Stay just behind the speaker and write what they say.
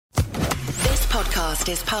podcast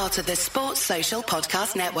is part of the Sports Social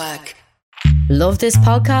Podcast Network. Love this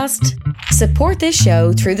podcast? Support this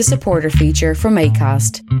show through the supporter feature from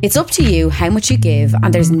Acast. It's up to you how much you give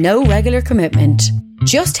and there's no regular commitment.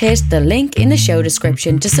 Just hit the link in the show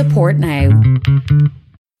description to support now.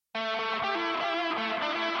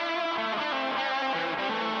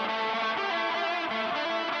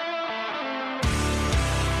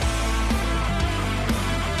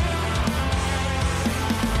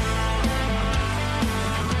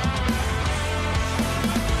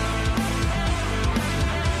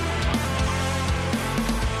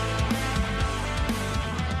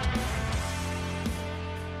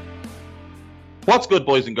 What's good,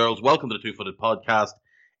 boys and girls? Welcome to the Two Footed Podcast.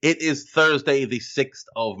 It is Thursday, the 6th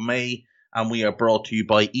of May, and we are brought to you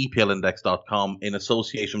by EPLindex.com in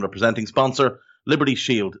association with our presenting sponsor, Liberty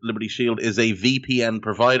Shield. Liberty Shield is a VPN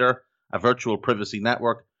provider, a virtual privacy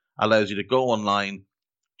network, allows you to go online,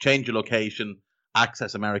 change your location,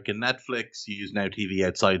 access American Netflix, use Now TV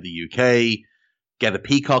outside the UK, get a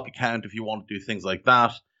Peacock account if you want to do things like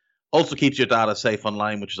that. Also keeps your data safe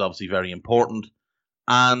online, which is obviously very important.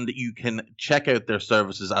 And you can check out their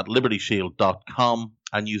services at libertyshield.com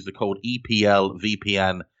and use the code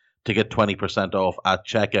EPLVPN to get 20% off at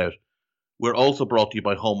checkout. We're also brought to you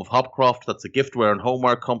by Home of Hopcroft. That's a giftware and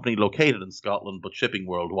homeware company located in Scotland but shipping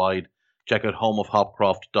worldwide. Check out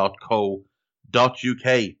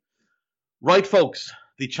homeofhopcroft.co.uk. Right, folks,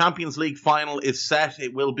 the Champions League final is set.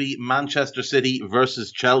 It will be Manchester City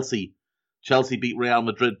versus Chelsea. Chelsea beat Real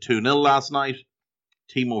Madrid 2-0 last night.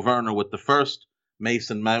 Timo Werner with the first.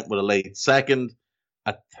 Mason Mount with a late second.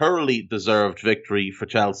 A thoroughly deserved victory for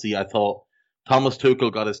Chelsea. I thought Thomas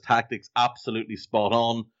Tuchel got his tactics absolutely spot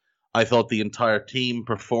on. I thought the entire team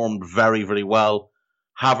performed very, very well.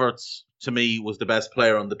 Havertz, to me, was the best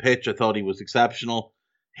player on the pitch. I thought he was exceptional.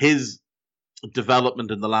 His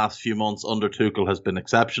development in the last few months under Tuchel has been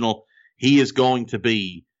exceptional. He is going to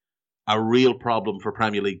be a real problem for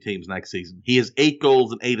Premier League teams next season. He has 8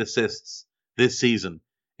 goals and 8 assists this season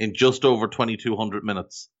in just over 2,200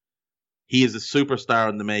 minutes. He is a superstar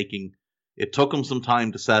in the making. It took him some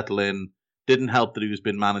time to settle in. Didn't help that he was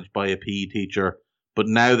being managed by a PE teacher. But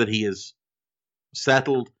now that he is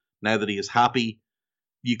settled, now that he is happy,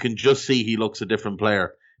 you can just see he looks a different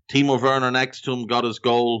player. Timo Werner next to him got his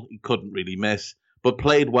goal. He couldn't really miss, but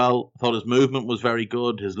played well. Thought his movement was very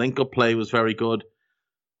good. His link-up play was very good.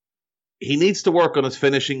 He needs to work on his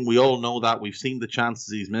finishing. We all know that. We've seen the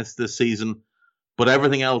chances he's missed this season. But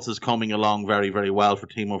everything else is coming along very, very well for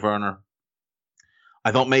Timo Werner.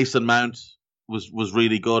 I thought Mason Mount was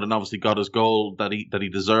really good and obviously got his goal that he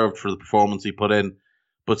deserved for the performance he put in.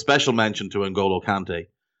 But special mention to N'Golo Kante,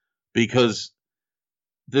 because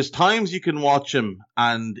there's times you can watch him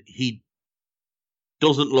and he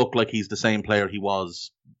doesn't look like he's the same player he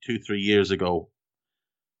was 2-3 years ago.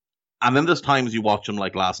 And then there's times you watch him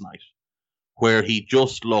like last night, where he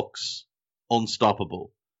just looks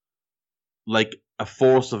unstoppable, like a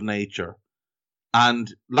force of nature. And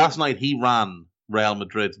last night he ran Real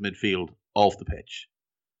Madrid's midfield off the pitch.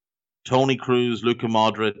 Toni Kroos, Luka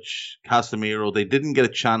Modric, Casemiro, they didn't get a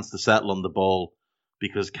chance to settle on the ball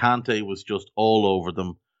because Kante was just all over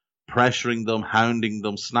them, pressuring them, hounding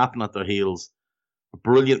them, snapping at their heels. A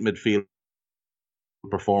brilliant midfield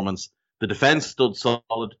performance. The defence stood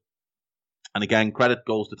solid. And again, credit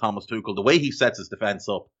goes to Thomas Tuchel. The way he sets his defence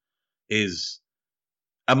up is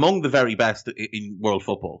among the very best in world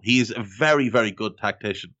football. He is a very, very good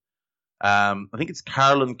tactician. I think it's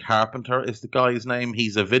Carlin Carpenter is the guy's name.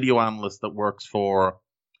 He's a video analyst that works for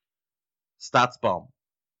StatsBomb,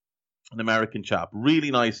 an American chap.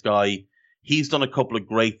 Really nice guy. He's done a couple of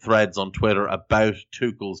great threads on Twitter about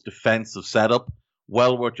Tuchel's defensive setup.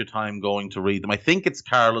 Well worth your time going to read them. I think it's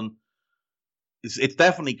Carlin. It's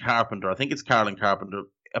definitely Carpenter. I think it's Carlin Carpenter.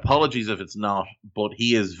 Apologies if it's not, but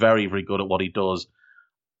he is very, very good at what he does.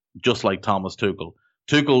 Just like Thomas Tuchel.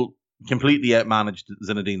 Tuchel completely outmanaged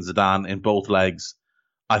Zinedine Zidane in both legs.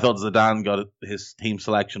 I thought Zidane got his team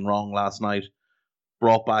selection wrong last night.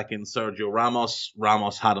 Brought back in Sergio Ramos.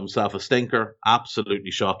 Ramos had himself a stinker.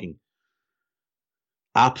 Absolutely shocking.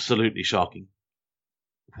 Absolutely shocking.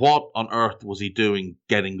 What on earth was he doing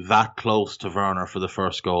getting that close to Werner for the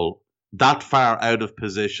first goal? That far out of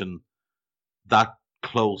position, that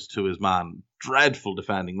close to his man. Dreadful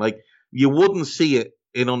defending. Like, you wouldn't see it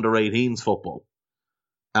in under-18s football.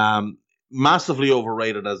 Massively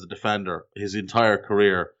overrated as a defender his entire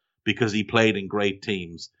career because he played in great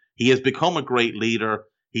teams. He has become a great leader.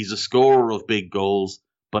 He's a scorer of big goals.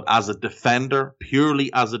 But as a defender,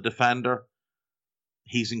 purely as a defender,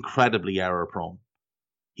 he's incredibly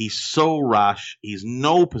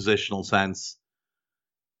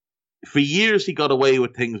for years he got away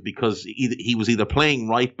with things because he was either playing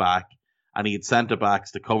right back and he had centre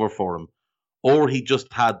backs to cover for him, or he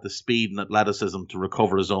just had the speed and athleticism to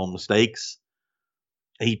recover his own mistakes.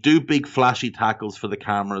 He'd do big flashy tackles for the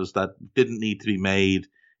cameras that didn't need to be made.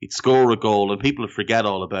 He'd score a goal, and people would forget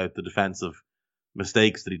all about the defensive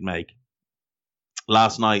mistakes that he'd make.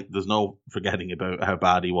 Last night, there's no forgetting about how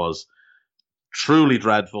bad he was. Truly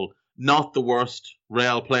dreadful. Not the worst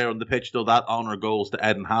Real player on the pitch, though. That honour goes to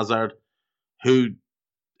Eden Hazard, who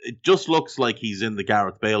it just looks like he's in the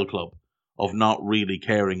Gareth Bale club of not really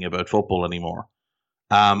caring about football anymore.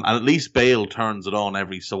 And at least Bale turns it on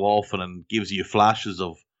every so often and gives you flashes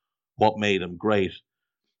of what made him great.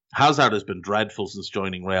 Hazard has been dreadful since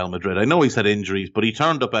joining Real Madrid. I know he's had injuries, but he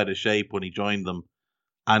turned up out of shape when he joined them,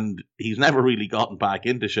 and he's never really gotten back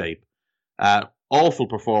into shape. Awful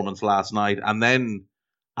performance last night, and then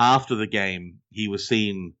after the game, he was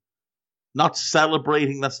seen, not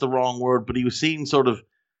celebrating, that's the wrong word, but he was seen sort of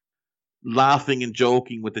laughing and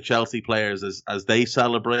joking with the Chelsea players as they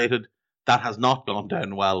celebrated. That has not gone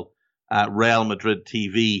down well at Real Madrid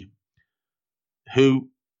TV, who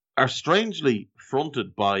are strangely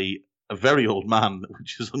fronted by a very old man,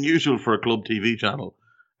 which is unusual for a club TV channel.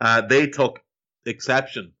 They took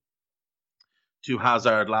exception to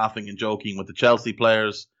Hazard laughing and joking with the Chelsea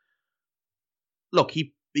players. Look,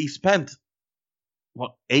 he spent,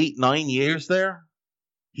 8-9 years there?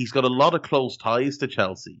 He's got a lot of close ties to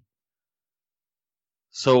Chelsea.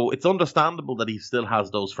 So it's understandable that he still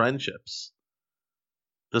has those friendships.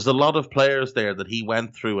 There's a lot of players there that he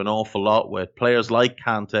went through an awful lot with. Players like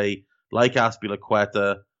Kante, like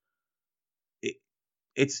Azpilicueta.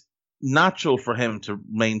 It's natural for him to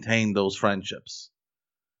maintain those friendships.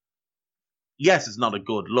 Yes, it's not a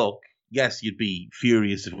good look. Yes, you'd be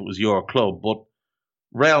furious if it was your club, but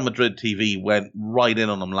Real Madrid TV went right in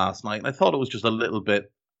on him last night, and I thought it was just a little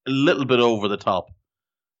bit over the top.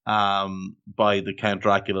 By the Count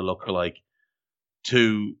Dracula lookalike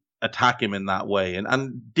to attack him in that way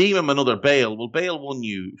and deem him another Bale. Well, Bale won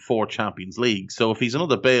you 4 Champions Leagues, so if he's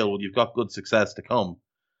another Bale, well, you've got good success to come.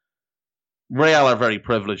 Real are very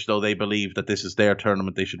privileged, though. They believe that this is their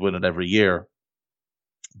tournament. They should win it every year.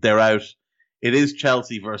 They're out. It is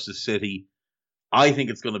Chelsea versus City. I think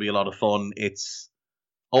it's going to be a lot of fun. It's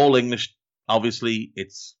all English, obviously.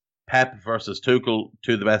 It's Pep versus Tuchel,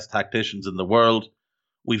 two of the best tacticians in the world.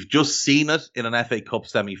 We've just seen it in an FA Cup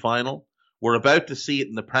semi-final. We're about to see it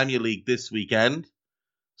in the Premier League this weekend.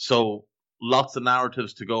 So lots of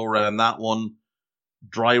narratives to go around that one.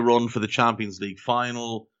 Dry run for the Champions League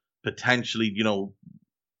final. Potentially,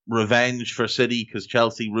 revenge for City because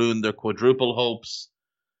Chelsea ruined their quadruple hopes.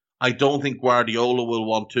 I don't think Guardiola will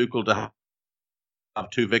want Tuchel to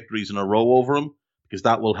have 2 victories in a row over him because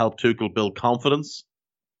that will help Tuchel build confidence.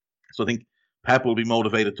 So I think Pep will be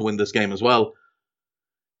motivated to win this game as well.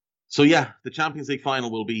 So yeah, the Champions League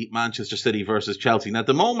final will be Manchester City versus Chelsea. Now, at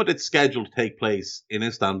the moment, it's scheduled to take place in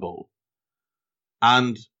Istanbul.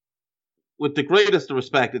 And with the greatest of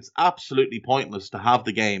respect, it's absolutely pointless to have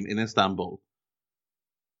the game in Istanbul.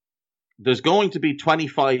 There's going to be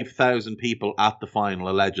 25,000 people at the final,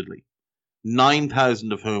 allegedly.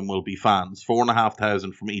 9,000 of whom will be fans,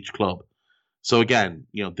 4,500 from each club. So again,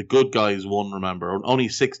 the good guys won, remember, only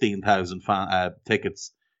 16,000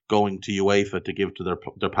 tickets going to UEFA to give to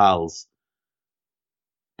their pals.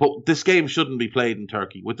 But this game shouldn't be played in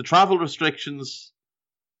Turkey. With the travel restrictions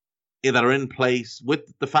that are in place, with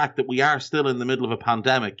the fact that we are still in the middle of a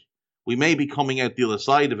pandemic, we may be coming out the other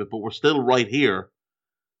side of it, but we're still right here.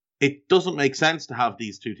 It doesn't make sense to have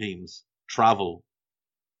these two teams travel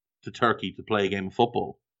to Turkey to play a game of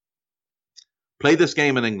football. Play this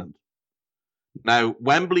game in England. Now,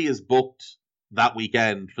 Wembley is booked that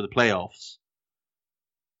weekend for the playoffs.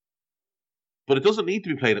 But it doesn't need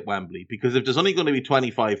to be played at Wembley because if there's only going to be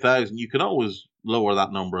 25,000, you can always lower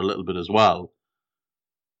that number a little bit as well.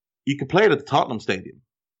 You could play it at the Tottenham Stadium.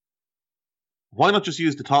 Why not just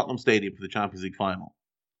use the Tottenham Stadium for the Champions League final?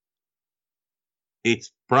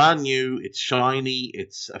 It's brand new, it's shiny,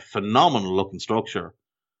 it's a phenomenal looking structure.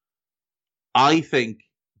 I think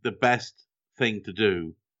the best thing to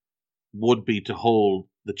do would be to hold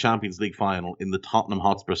the Champions League final in the Tottenham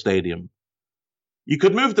Hotspur Stadium. You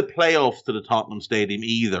could move the playoffs to the Tottenham Stadium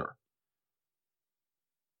either.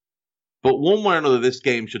 But one way or another, this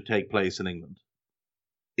game should take place in England.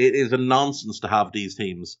 It is a nonsense to have these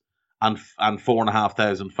teams and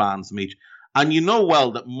 4,500 fans from each. And you know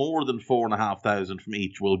well that more than 4,500 from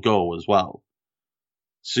each will go as well.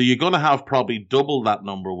 So you're going to have probably double that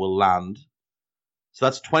number will land. So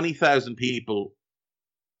that's 20,000 people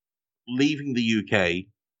leaving the UK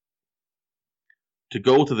to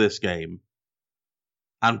go to this game.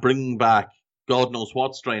 and bringing back God knows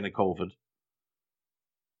what strain of COVID,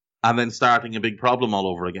 and then starting a big problem all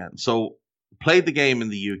over again. So play the game in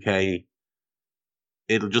the UK.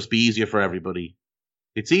 It'll just be easier for everybody.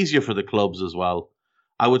 It's easier for the clubs as well.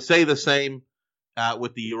 I would say the same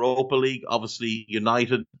with the Europa League. Obviously,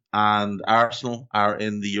 United and Arsenal are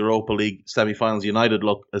in the Europa League semi-finals. United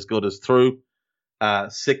look as good as through.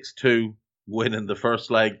 6-2 win in the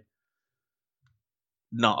first leg.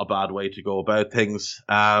 Not a bad way to go about things.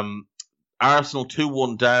 Arsenal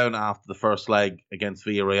 2-1 down after the first leg against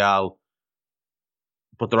Villarreal,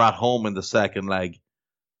 but they're at home in the second leg.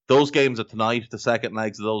 Those games are tonight, the second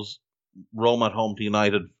legs of those. Roma at home to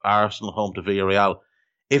United, Arsenal home to Villarreal.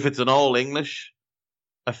 If it's an all-English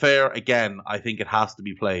affair, again, I think it has to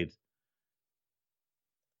be played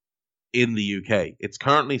in the UK. It's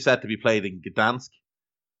currently set to be played in Gdansk.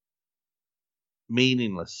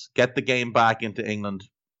 Meaningless. Get the game back into England.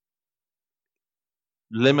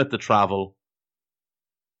 Limit the travel.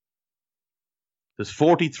 There's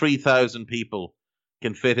 43,000 people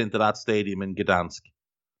can fit into that stadium in Gdansk.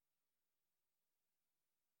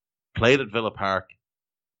 Played at Villa Park.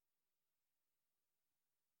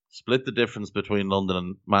 Split the difference between London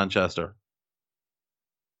and Manchester.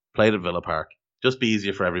 Played at Villa Park. Just be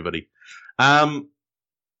easier for everybody. So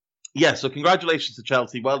congratulations to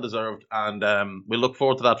Chelsea. Well deserved. And we look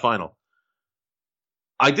forward to that final.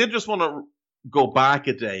 I did just want to go back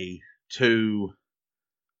a day to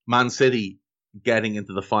Man City getting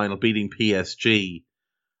into the final, beating PSG.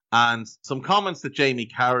 And some comments that Jamie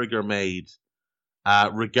Carragher made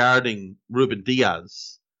regarding Ruben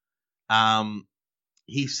Diaz.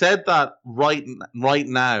 He said that right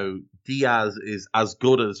now, Diaz is as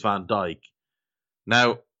good as Van Dijk.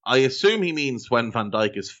 Now, I assume he means when Van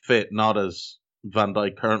Dijk is fit, not as Van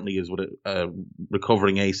Dijk currently is with a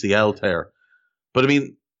recovering ACL tear. But I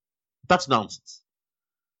mean, that's nonsense.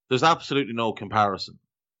 There's absolutely no comparison.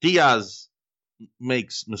 Diaz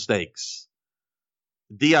makes mistakes.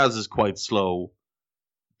 Diaz is quite slow.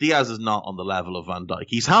 Diaz is not on the level of Van Dijk.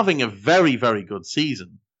 He's having a very, very good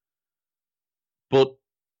season. But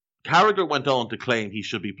Carragher went on to claim he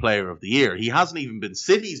should be player of the year. He hasn't even been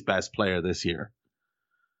City's best player this year.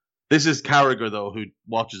 This is Carragher, though, who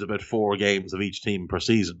watches about 4 games of each team per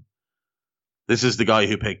season. This is the guy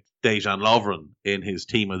who picked Dejan Lovren in his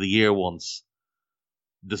team of the year once,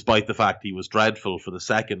 despite the fact he was dreadful for the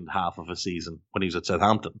second half of a season when he was at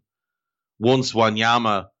Southampton. Once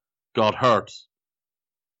Wanyama got hurt,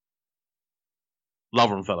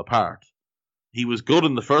 Lovren fell apart. He was good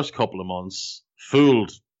in the first couple of months,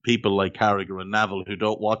 fooled people like Carragher and Neville who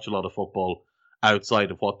don't watch a lot of football outside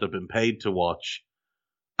of what they've been paid to watch.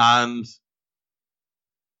 And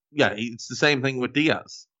yeah, it's the same thing with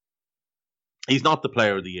Diaz. He's not the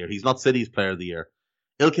player of the year. He's not City's player of the year.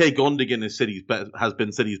 Ilkay Gundogan has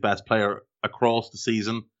been City's best player across the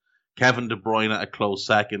season. Kevin De Bruyne a close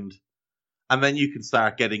second. And then you can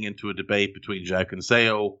start getting into a debate between João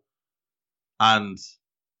Cancelo and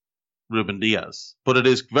Ruben Diaz. But it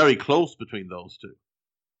is very close between those two.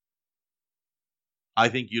 I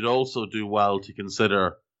think you'd also do well to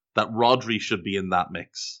consider that Rodri should be in that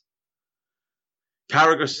mix.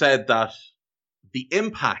 Carragher said that the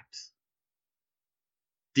impact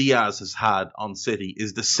Diaz has had on City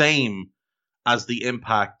is the same as the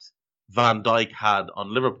impact Van Dijk had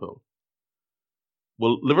on Liverpool.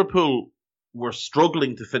 Well, Liverpool were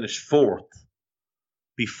struggling to finish 4th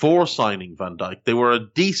before signing Van Dijk. They were a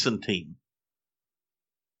decent team.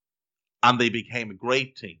 And they became a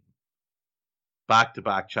great team.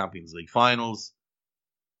 Back-to-back Champions League finals.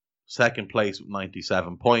 Second place with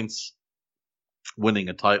 97 points. Winning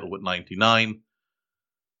a title with 99.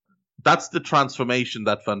 That's the transformation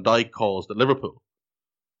that Van Dijk caused at Liverpool.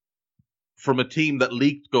 From a team that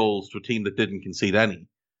leaked goals to a team that didn't concede any.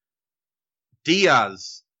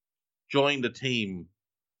 Diaz joined a team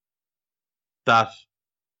that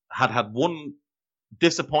had one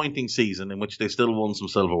disappointing season in which they still won some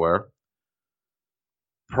silverware.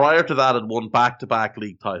 Prior to that, had won back-to-back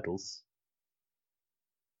league titles.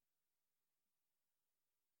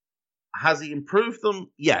 Has he improved them?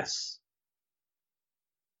 Yes.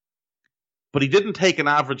 But he didn't take an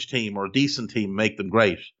average team or a decent team and make them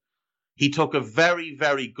great. He took a very,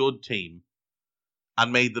 very good team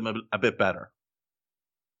and made them a bit better.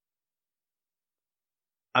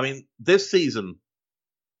 I mean, this season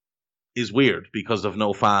is weird because of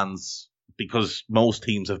no fans, because most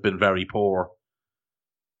teams have been very poor.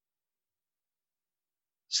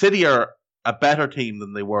 City are a better team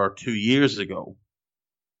than they were 2 years ago.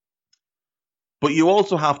 But you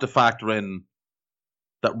also have to factor in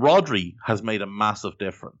that Rodri has made a massive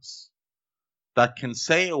difference. that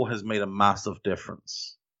Cancelo has made a massive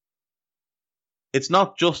difference. It's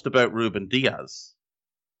not just about Ruben Diaz.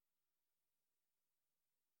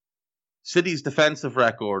 City's defensive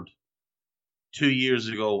record 2 years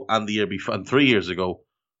ago and the year before and 3 years ago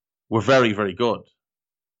were very, very good.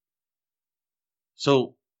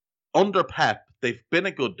 So under Pep, they've been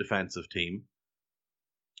a good defensive team.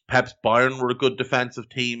 Pep's Bayern were a good defensive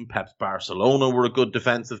team. Pep's Barcelona were a good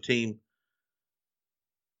defensive team.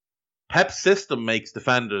 Pep's system makes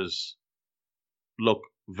defenders look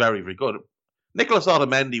very, very good. Nicolas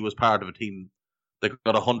Otamendi was part of a team that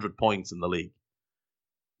got 100 points in the league.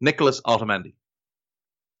 Nicolas Otamendi,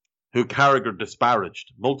 who Carragher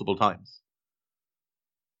disparaged multiple times.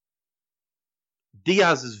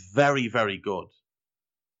 Diaz is very, very good.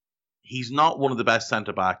 He's not one of the best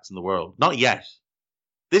centre-backs in the world. Not yet.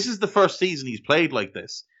 This is the first season he's played like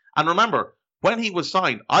this. And remember, when he was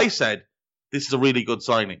signed, I said, this is a really good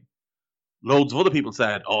signing. Loads of other people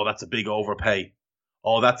said, oh, that's a big overpay.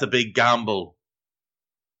 Oh, that's a big gamble.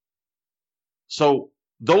 So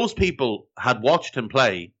those people had watched him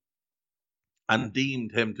play and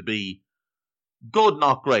deemed him to be good,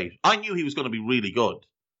 not great. I knew he was going to be really good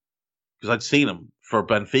because I'd seen him for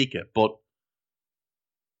Benfica, but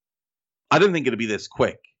I didn't think it'd be this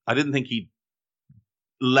quick. I didn't think he'd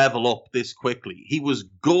level up this quickly. He was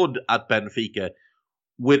good at Benfica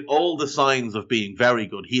with all the signs of being very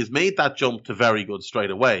good. He has made that jump to very good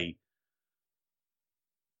straight away.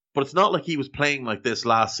 But it's not like he was playing like this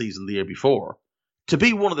last season, the year before. To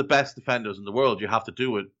be one of the best defenders in the world, you have to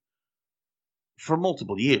do it for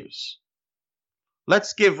multiple years.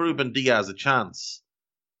 Let's give Ruben Diaz a chance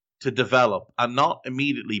to develop and not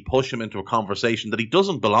immediately push him into a conversation that he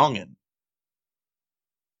doesn't belong in.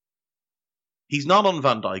 He's not on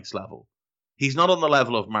Van Dijk's level. He's not on the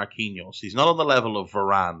level of Marquinhos. He's not on the level of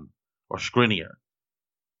Varane or Skriniar.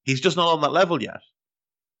 He's just not on that level yet.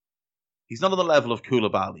 He's not on the level of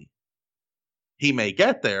Koulibaly. He may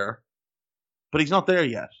get there, but he's not there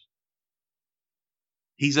yet.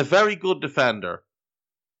 He's a very good defender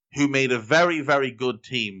who made a very, very good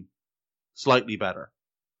team slightly better.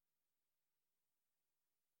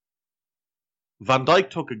 Van Dijk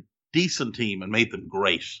took a decent team and made them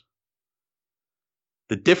great.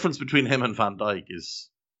 The difference between him and Van Dijk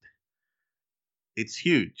it's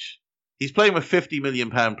huge. He's playing with £50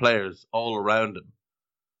 million players all around him.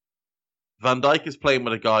 Van Dijk is playing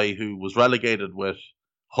with a guy who was relegated with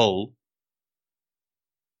Hull,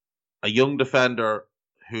 a young defender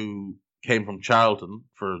who came from Charlton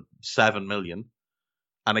for $7 million,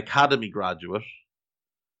 an academy graduate.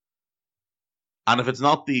 And if it's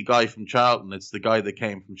not the guy from Charlton, it's the guy that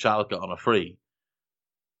came from Schalke on a free.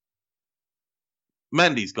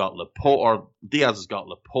 Mendy's got Laporte, or Diaz has got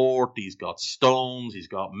Laporte, he's got Stones, he's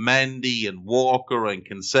got Mendy and Walker and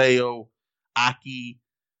Cancelo, Aki.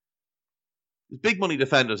 There's big money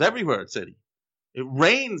defenders everywhere at City. It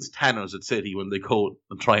rains tenors at City when they go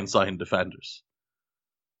and try and sign defenders.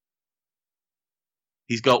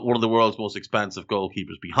 He's got one of the world's most expensive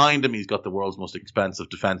goalkeepers behind him. He's got the world's most expensive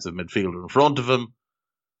defensive midfielder in front of him.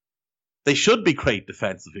 They should be great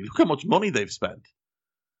defensively. Look how much money they've spent.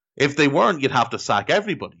 If they weren't, you'd have to sack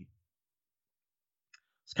everybody.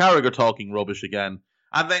 It's Carragher talking rubbish again.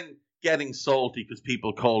 And then getting salty because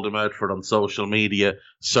people called him out for it on social media,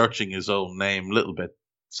 searching his own name. A little bit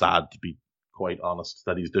sad, to be quite honest,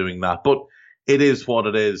 that he's doing that. But it is what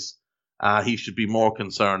it is. He should be more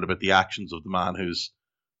concerned about the actions of the man who's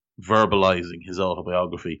verbalizing his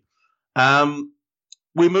autobiography.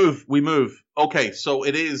 We move. Okay, so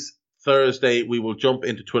it is Thursday. We will jump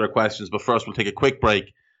into Twitter questions, but first we'll take a quick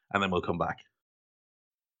break and then we'll come back.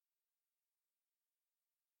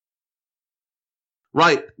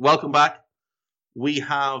 Right, welcome back. We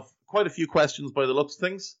have quite a few questions by the looks of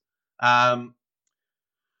things.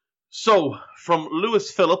 So, from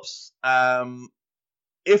Lewis Phillips,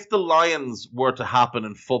 if the Lions were to happen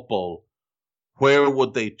in football, where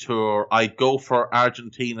would they tour? I'd go for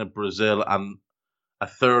Argentina, Brazil, and a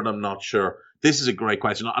third I'm not sure. This is a great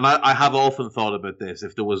question, and I have often thought about this.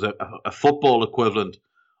 If there was a football equivalent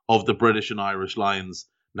of the British and Irish Lions,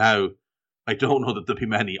 now, I don't know that there'd be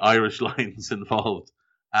many Irish Lions involved,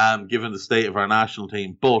 given the state of our national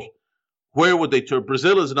team, but where would they tour?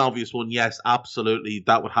 Brazil is an obvious one. Yes, absolutely.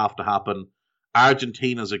 That would have to happen.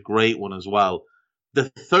 Argentina's a great one as well. The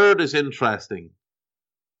third is interesting.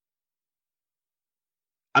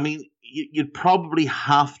 I mean, you'd probably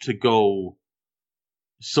have to go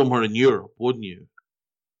somewhere in Europe, wouldn't you?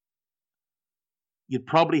 You'd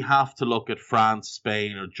probably have to look at France,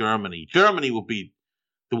 Spain, or Germany. Germany would be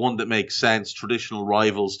the one that makes sense, traditional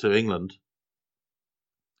rivals to England.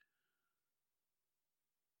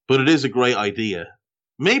 But it is a great idea.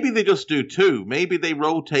 Maybe they just do two. Maybe they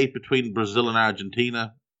rotate between Brazil and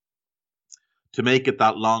Argentina to make it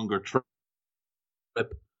that longer trip.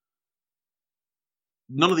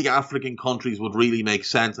 None of the African countries would really make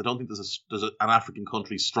sense. I don't think there's an African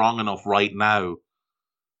country strong enough right now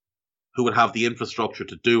who would have the infrastructure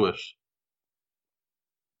to do it.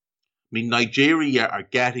 I mean, Nigeria are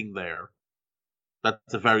getting there.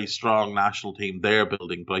 That's a very strong national team they're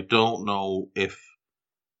building, but I don't know if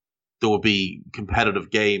there will be competitive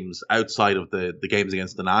games outside of the games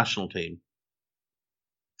against the national team.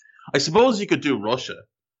 I suppose you could do Russia.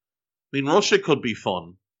 I mean, Russia could be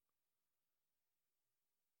fun.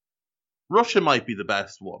 Russia might be the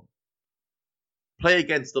best one. Play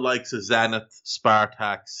against the likes of Zenit,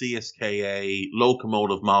 Spartak, CSKA,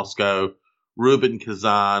 Lokomotiv Moscow, Rubin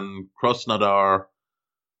Kazan, Krasnodar,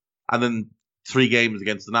 and then 3 games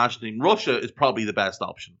against the national team. Russia is probably the best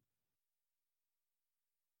option.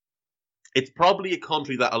 It's probably a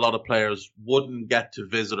country that a lot of players wouldn't get to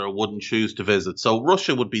visit or wouldn't choose to visit. So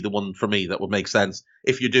Russia would be the one for me that would make sense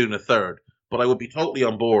if you're doing a third. But I would be totally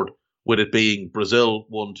on board with it being Brazil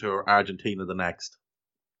one tour, Argentina the next.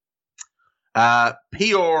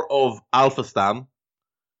 Pior of Alphistan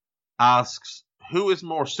asks, who is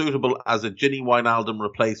more suitable as a Gini Wijnaldum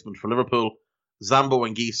replacement for Liverpool, Zambo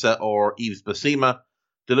Anguissa or Yves Bissouma?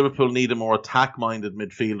 Do Liverpool need a more attack-minded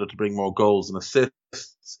midfielder to bring more goals and assists?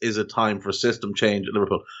 Is it time for a system change at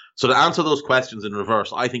Liverpool? So to answer those questions in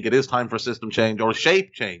reverse, I think it is time for a system change or a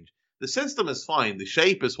shape change. The system is fine. The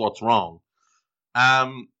shape is what's wrong.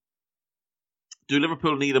 Do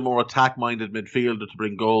Liverpool need a more attack-minded midfielder to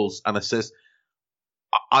bring goals and assists?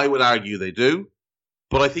 I would argue they do.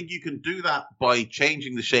 But I think you can do that by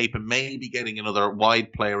changing the shape and maybe getting another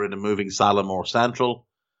wide player in and moving Salah more central.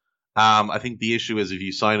 I think the issue is if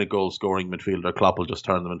you sign a goal-scoring midfielder, Klopp will just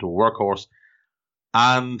turn them into a workhorse.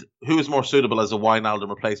 And who is more suitable as a Wijnaldum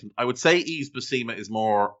replacement? I would say Yves Bissouma is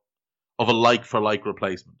more of a like-for-like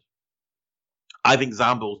replacement. I think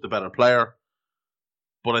Zambo is the better player,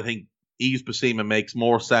 but I think Yves Bissouma makes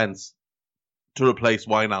more sense to replace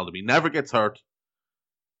Wijnaldum. He never gets hurt.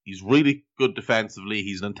 He's really good defensively.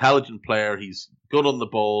 He's an intelligent player. He's good on the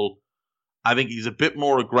ball. I think he's a bit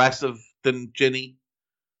more aggressive than Gini.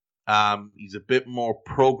 He's a bit more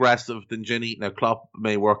progressive than Gini. Now, Klopp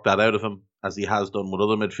may work that out of him, as he has done with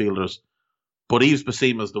other midfielders. But Yves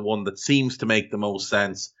Bissouma is the one that seems to make the most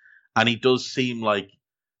sense. And he does seem like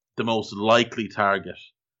the most likely target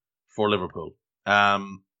for Liverpool.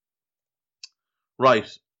 Right.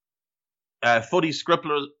 Footy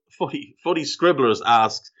Scribblers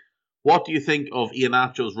asks, what do you think of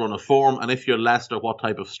Iheanacho's run of form? And if you're Leicester, what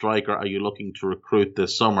type of striker are you looking to recruit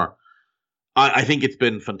this summer? I think it's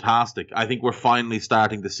been fantastic. I think we're finally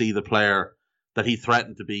starting to see the player that he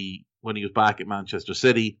threatened to be when he was back at Manchester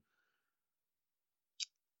City.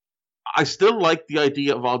 I still like the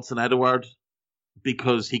idea of Odsonne Edouard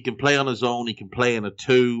because he can play on his own. He can play in a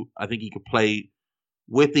 2. I think he could play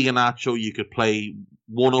with Iheanacho. You could play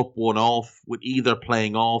one up, one off, with either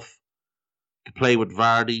playing off. You could play with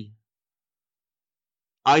Vardy.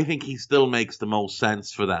 I think he still makes the most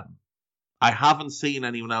sense for them. I haven't seen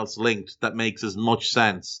anyone else linked that makes as much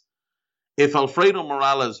sense. If Alfredo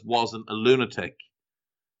Morales wasn't a lunatic,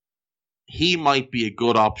 he might be a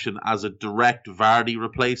good option as a direct Vardy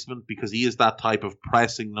replacement because he is that type of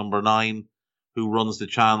pressing number 9 who runs the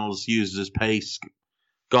channels, uses his pace,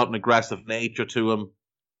 got an aggressive nature to him.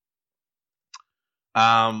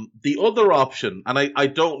 The other option, and I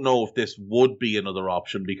don't know if this would be another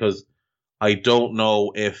option because I don't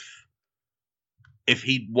know if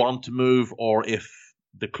he'd want to move or if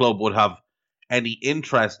the club would have any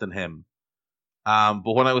interest in him.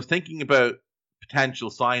 But when I was thinking about potential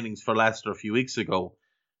signings for Leicester a few weeks ago,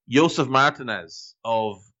 Josef Martinez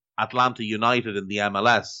of Atlanta United in the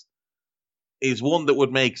MLS is one that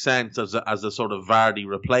would make sense as a sort of Vardy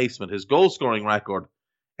replacement. His goal-scoring record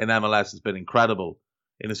in MLS has been incredible.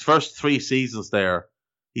 In his first 3 seasons there,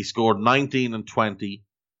 he scored 19 and 20,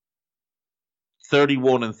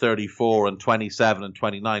 31 and 34, and 27 and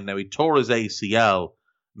 29. Now, he tore his ACL,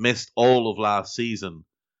 missed all of last season.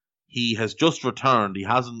 He has just returned. He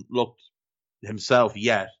hasn't looked himself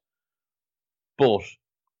yet. But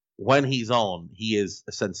when he's on, he is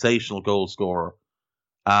a sensational goal scorer.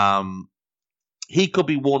 He could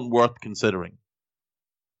be one worth considering.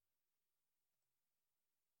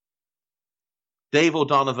 Dave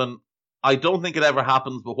O'Donovan, I don't think it ever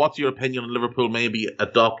happens, but what's your opinion on Liverpool maybe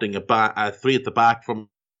adopting a 3 at the back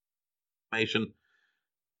formation?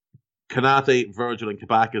 Konate, Virgil and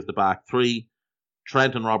Kabak is the back 3.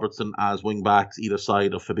 Trent and Robertson as wing backs either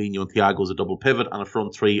side of Fabinho and Thiago as a double pivot, and a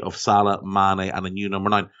front three of Salah, Mane, and a new number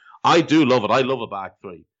 9. I do love it. I love a back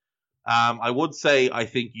three. I would say I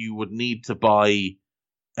think you would need to buy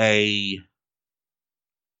a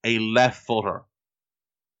left footer.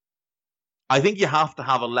 I think you have to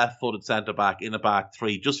have a left-footed centre-back in a back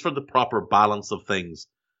three just for the proper balance of things.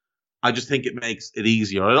 I just think it makes it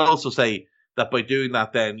easier. I'd also say that by doing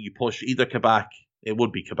that, then you push either Kabak, it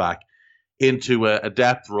would be Kabak, into a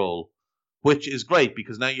depth role, which is great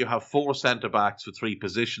because now you have 4 centre-backs for 3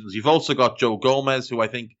 positions. You've also got Joe Gomez, who I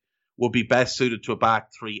think will be best suited to a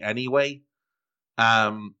back three anyway.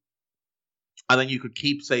 And then you could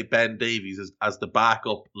keep, say, Ben Davies as the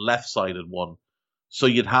backup left-sided one. So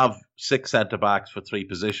you'd have 6 centre-backs for 3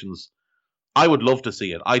 positions. I would love to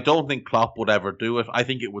see it. I don't think Klopp would ever do it. I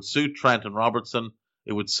think it would suit Trent and Robertson.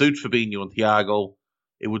 It would suit Fabinho and Thiago.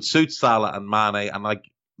 It would suit Salah and Mane. And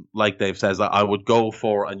like Dave says, I would go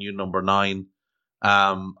for a new number 9.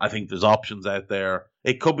 I think there's options out there.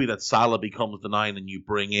 It could be that Salah becomes the 9 and you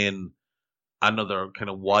bring in another kind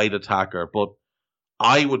of wide attacker. But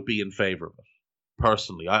I would be in favour of it,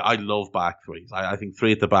 personally. I love back threes. I think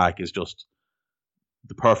 3 at the back is just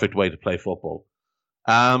the perfect way to play football.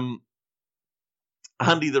 Andy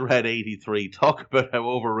the Red 83, talk about how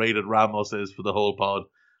overrated Ramos is for the whole pod,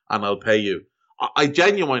 and I'll pay you. I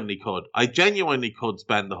genuinely could. I genuinely could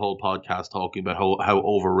spend the whole podcast talking about how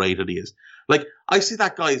overrated he is. Like, I see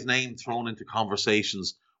that guy's name thrown into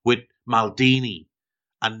conversations with Maldini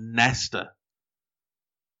and Nesta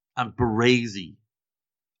and Baresi.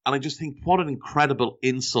 And I just think, what an incredible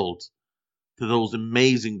insult to those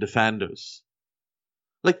amazing defenders.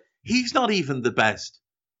 Like, he's not even the best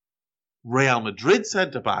Real Madrid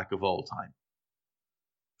centre-back of all time.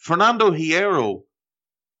 Fernando Hierro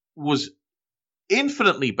was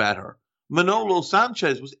infinitely better. Manolo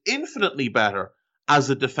Sanchez was infinitely better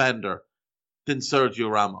as a defender than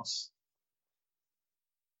Sergio Ramos.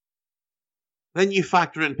 Then you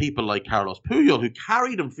factor in people like Carlos Puyol, who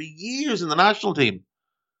carried him for years in the national team.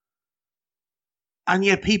 And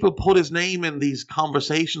yet people put his name in these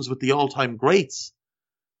conversations with the all-time greats.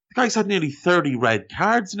 The guy's had nearly 30 red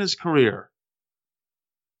cards in his career.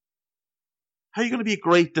 How are you going to be a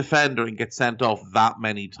great defender and get sent off that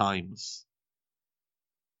many times?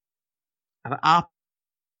 An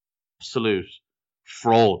absolute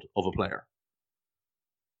fraud of a player.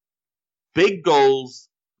 Big goals,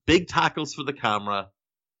 big tackles for the camera.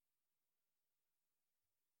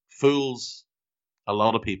 Fools a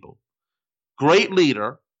lot of people. Great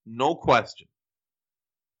leader, no question.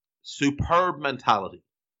 Superb mentality.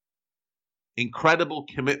 Incredible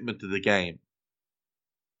commitment to the game.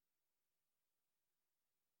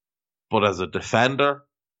 But as a defender,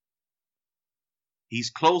 he's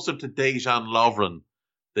closer to Dejan Lovren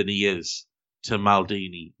than he is to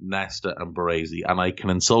Maldini, Nesta and Baresi, and I can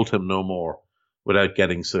insult him no more without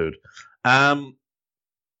getting sued. Vinyl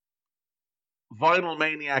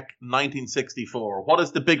Maniac 1964. What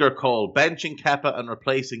is the bigger call? Benching Kepa and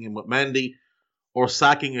replacing him with Mendy, or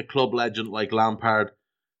sacking a club legend like Lampard?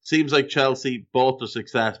 Seems like Chelsea bought their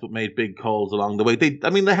success but made big calls along the way. They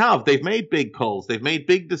have. They've made big calls. They've made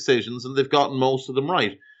big decisions and they've gotten most of them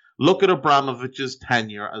right. Look at Abramovich's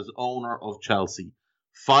tenure as owner of Chelsea.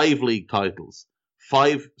 5 league titles.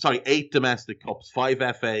 8 domestic cups. 5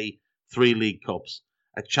 FA, 3 league cups.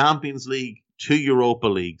 A Champions League, 2 Europa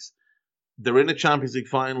Leagues. They're in a Champions League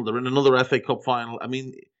final. They're in another FA Cup final. I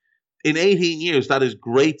mean, in 18 years, that is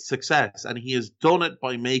great success. And he has done it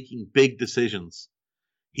by making big decisions.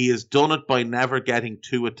 He has done it by never getting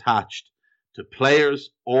too attached to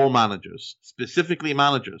players or managers, specifically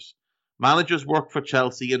managers. Managers work for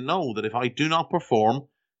Chelsea and know that if I do not perform,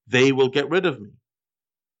 they will get rid of me.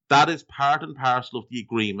 That is part and parcel of the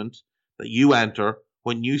agreement that you enter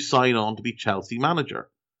when you sign on to be Chelsea manager,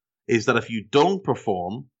 is that if you don't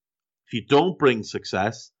perform, if you don't bring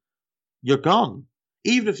success, you're gone.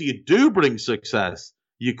 Even if you do bring success,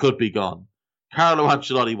 you could be gone. Carlo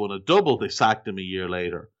Ancelotti won a double, they sacked him a year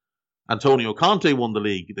later. Antonio Conte won the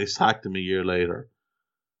league, they sacked him a year later.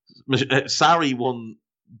 Sarri won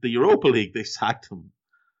the Europa League, they sacked him.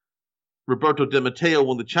 Roberto Di Matteo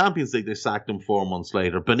won the Champions League, they sacked him 4 months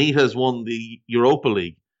later. Benitez won the Europa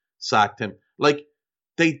League, sacked him. Like,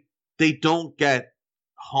 they don't get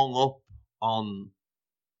hung up on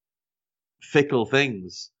fickle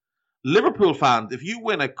things. Liverpool fans, if you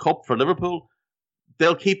win a cup for Liverpool,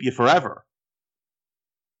 they'll keep you forever.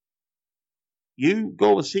 You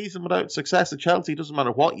go a season without success at Chelsea, doesn't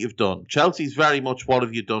matter what you've done. Chelsea's very much, what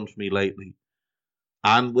have you done for me lately?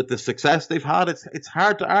 And with the success they've had, it's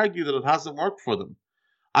hard to argue that it hasn't worked for them.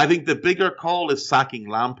 I think the bigger call is sacking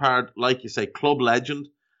Lampard, like you say, club legend.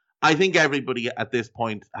 I think everybody at this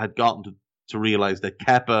point had gotten to realize that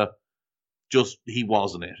Kepa he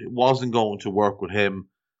wasn't it. It wasn't going to work with him.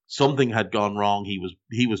 Something had gone wrong.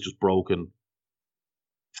 He was just broken.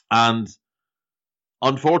 And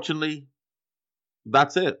unfortunately,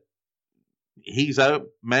 that's it. He's out.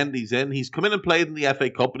 Mendy's in. He's come in and played in the FA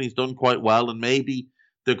Cup and he's done quite well. And maybe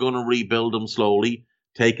they're going to rebuild him slowly,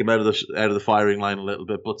 take him out of the firing line a little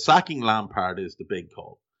bit. But sacking Lampard is the big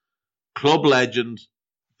call. Club legend,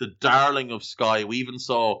 the darling of Sky. We even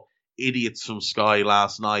saw idiots from Sky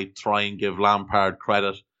last night try and give Lampard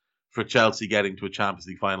credit for Chelsea getting to a Champions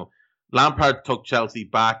League final. Lampard took Chelsea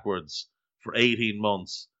backwards for 18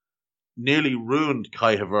 months, nearly ruined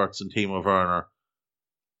Kai Havertz and Timo Werner,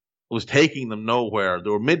 was taking them nowhere. They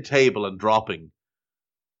were mid-table and dropping.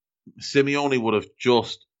 Simeone would have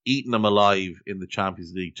just eaten them alive in the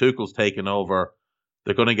Champions League. Tuchel's taken over.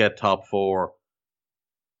 They're going to get top four.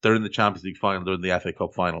 They're in the Champions League final. They're in the FA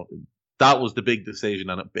Cup final. That was the big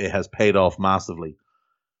decision, and it has paid off massively.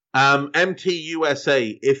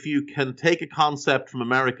 MTUSA, if you can take a concept from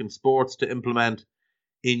American sports to implement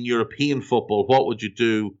in European football, what would you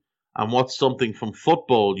do? And what's something from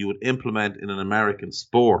football you would implement in an American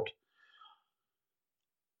sport?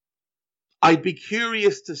 I'd be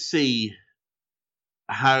curious to see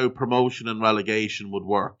how promotion and relegation would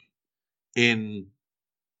work in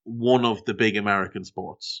one of the big American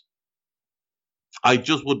sports. I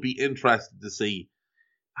just would be interested to see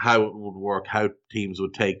how it would work, how teams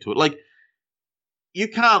would take to it. Like, you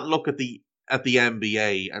can't look at the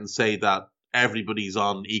NBA and say that everybody's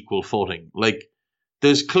on equal footing. Like,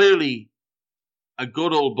 there's clearly a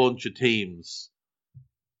good old bunch of teams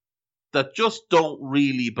that just don't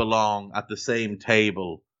really belong at the same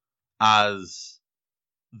table as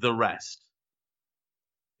the rest.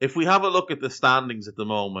 If we have a look at the standings at the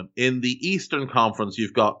moment, in the Eastern Conference,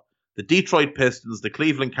 you've got the Detroit Pistons, the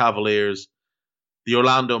Cleveland Cavaliers, the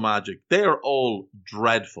Orlando Magic. They're all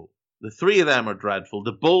dreadful. The three of them are dreadful.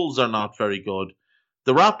 The Bulls are not very good.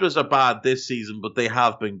 The Raptors are bad this season, but they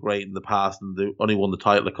have been great in the past, and they only won the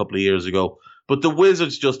title a couple of years ago. But the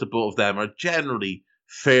Wizards just above them are generally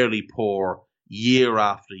fairly poor year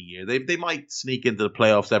after year. They might sneak into the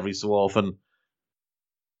playoffs every so often.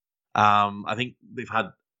 I think they've had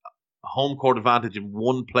a home court advantage in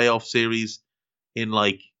one playoff series in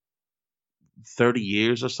like 30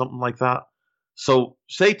 years or something like that. So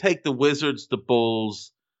say take the Wizards, the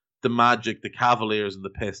Bulls, the Magic, the Cavaliers, and the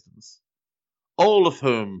Pistons, all of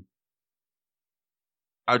whom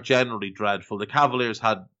are generally dreadful. The Cavaliers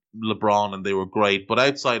had LeBron and they were great, but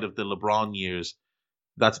outside of the LeBron years,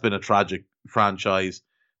 that's been a tragic franchise.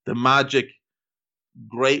 The Magic,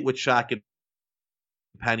 great with Shaq and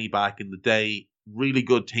Penny back in the day. Really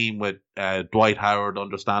good team with Dwight Howard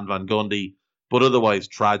under Stan Van Gundy, but otherwise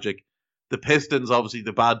tragic. The Pistons, obviously,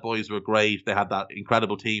 the bad boys were great. They had that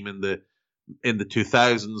incredible team in the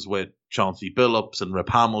 2000s with Chauncey Billups and Rip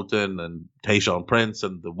Hamilton and Tayshaun Prince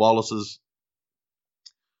and the Wallaces.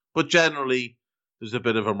 But generally, there's a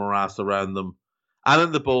bit of a morass around them. And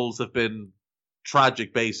then the Bulls have been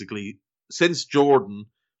tragic, basically, since Jordan,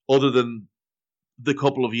 other than the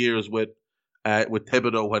couple of years with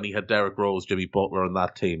Thibodeau when he had Derrick Rose, Jimmy Butler, and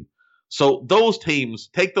that team. So those teams,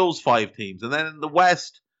 take those 5 teams. And then in the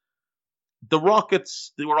West, the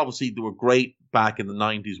Rockets, they were great back in the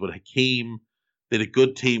 90s with Hakeem. They had a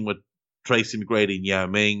good team with Tracy McGrady and Yao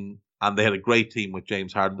Ming. And they had a great team with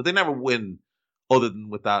James Harden. But they never win other than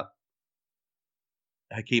with that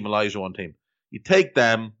Hakeem Olajuwon team. You take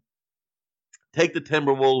them, take the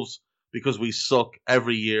Timberwolves because we suck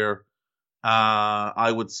every year.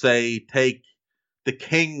 I would say take the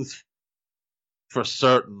Kings for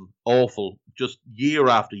certain. Awful. Just year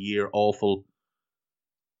after year, awful.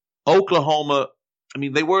 Oklahoma, I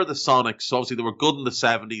mean, they were the Sonics. So obviously, they were good in the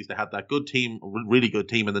 70s. They had that good team, really good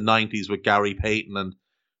team in the 90s with Gary Payton and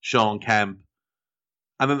Sean Kemp.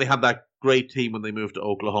 And then they had that great team when they moved to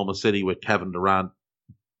Oklahoma City with Kevin Durant,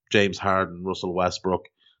 James Harden, Russell Westbrook,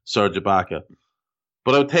 Serge Ibaka.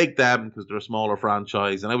 But I would take them because they're a smaller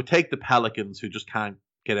franchise. And I would take the Pelicans, who just can't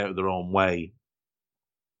get out of their own way.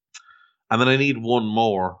 And then I need one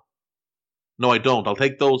more. No, I don't. I'll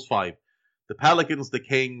take those 5. The Pelicans, the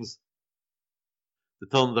Kings, the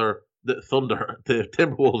Thunder, the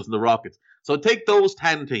Timberwolves, and the Rockets. So I'd take those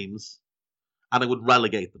 10 teams and I would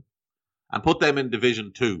relegate them and put them in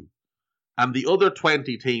Division 2. And the other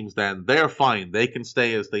 20 teams then, they're fine. They can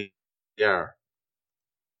stay as they are.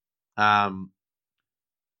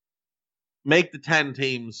 Make the 10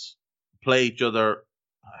 teams play each other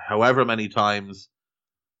however many times.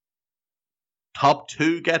 Top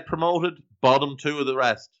 2 get promoted. bottom two of the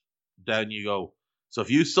rest, down you go. So if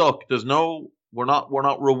you suck, we're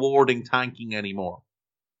not rewarding tanking anymore.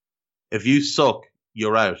 If you suck,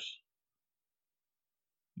 you're out.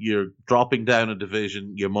 You're dropping down a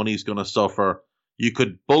division. Your money's going to suffer. You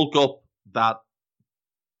could bulk up that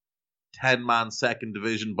 10-man second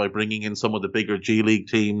division by bringing in some of the bigger G League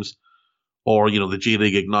teams, or the G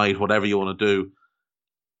League Ignite, whatever you want to do.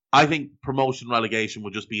 I think promotion relegation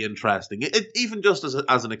would just be interesting, even just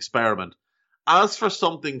as an experiment. As for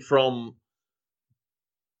something from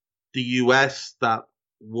the US that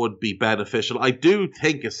would be beneficial, I do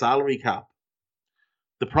think a salary cap.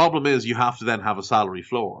 The problem is you have to then have a salary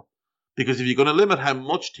floor, because if you're going to limit how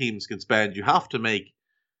much teams can spend, you have to make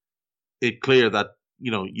it clear that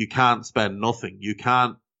you can't spend nothing. You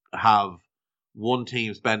can't have one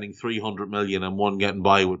team spending 300 million and one getting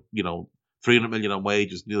by with 300 million on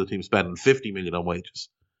wages, and the other team spending 50 million on wages.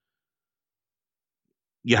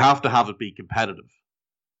 You have to have it be competitive,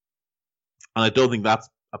 and I don't think that's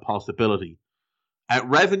a possibility.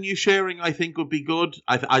 Revenue sharing, I think, would be good.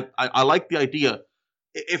 I like the idea.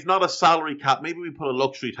 If not a salary cap, maybe we put a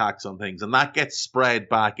luxury tax on things, and that gets spread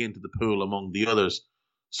back into the pool among the others.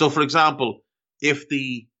 So, for example, if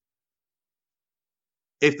the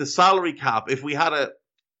salary cap, if we had a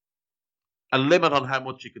limit on how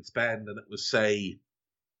much you could spend, and it was, say,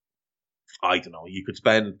 I don't know, you could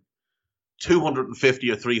spend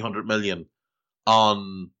 250 or 300 million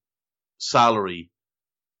on salary,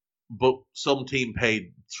 but some team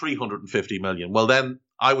paid 350 million. Well, then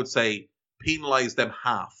I would say penalise them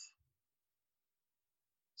half.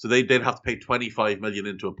 So they'd have to pay 25 million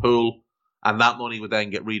into a pool, and that money would then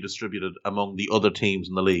get redistributed among the other teams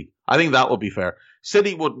in the league. I think that would be fair.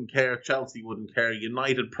 City wouldn't care, Chelsea wouldn't care,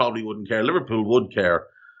 United probably wouldn't care, Liverpool would care.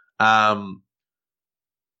 But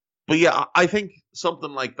yeah, I think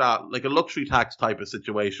something like that, like a luxury tax type of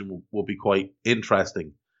situation, will be quite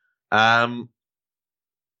interesting. Vinyl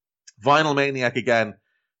Maniac again.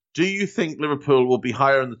 Do you think Liverpool will be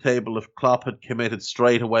higher in the table if Klopp had committed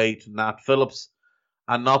straight away to Nat Phillips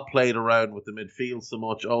and not played around with the midfield so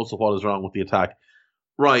much? Also, what is wrong with the attack?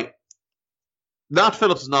 Right. Nat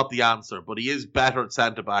Phillips is not the answer, but he is better at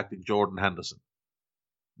centre-back than Jordan Henderson.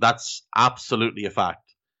 That's absolutely a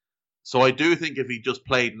fact. So I do think if he just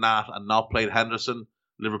played Nat and not played Henderson,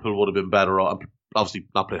 Liverpool would have been better off. Obviously,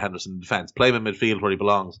 not played Henderson in defence. Play him in midfield where he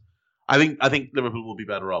belongs. I think Liverpool will be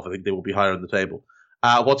better off. I think they will be higher in the table.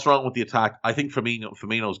 What's wrong with the attack? I think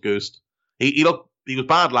Firmino's goosed. He was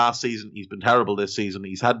bad last season. He's been terrible this season.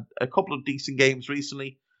 He's had a couple of decent games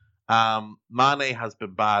recently. Mane has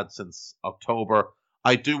been bad since October.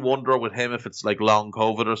 I do wonder with him if it's like long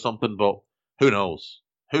COVID or something, but who knows?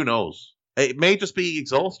 Who knows? It may just be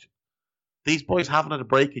exhaustion. These boys haven't had a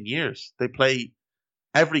break in years. They play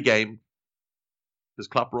every game because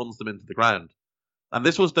Klopp runs them into the ground. And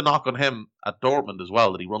this was the knock on him at Dortmund as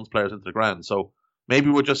well, that he runs players into the ground. So maybe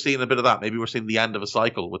we're just seeing a bit of that. Maybe we're seeing the end of a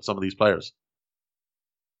cycle with some of these players.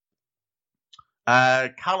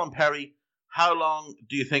 Callum Perry, how long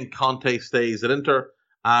do you think Conte stays at Inter,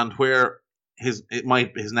 and where his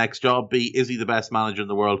next job be? Is he the best manager in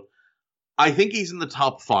the world? I think he's in the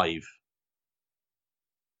top 5.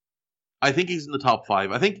 I think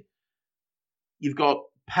you've got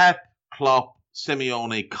Pep, Klopp,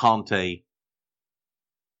 Simeone, Conte.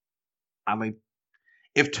 I mean,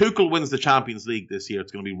 if Tuchel wins the Champions League this year,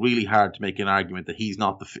 it's going to be really hard to make an argument that he's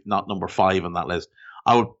not number 5 on that list.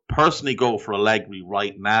 I would personally go for Allegri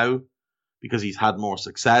right now because he's had more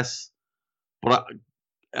success. But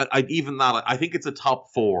I think it's a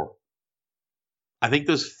top 4. I think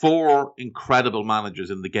there's 4 incredible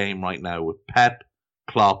managers in the game right now with Pep,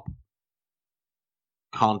 Klopp,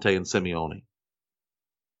 Conte, and Simeone.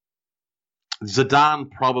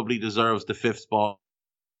 Zidane probably deserves the 5th spot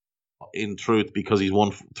in truth because he's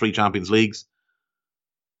won 3 Champions Leagues.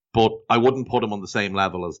 But I wouldn't put him on the same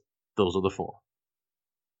level as those other 4.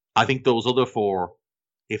 I think those other 4,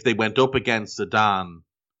 if they went up against Zidane,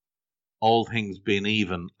 all things being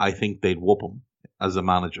even, I think they'd whoop him as a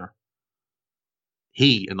manager.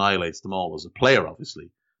 He annihilates them all as a player,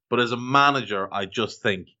 obviously. But as a manager, I just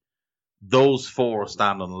think those 4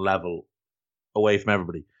 stand on a level away from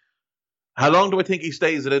everybody. How long do I think he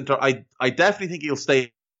stays at Inter? I definitely think he'll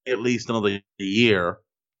stay at least another year.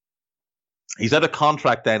 He's had a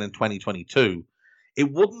contract then in 2022. It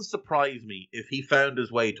wouldn't surprise me if he found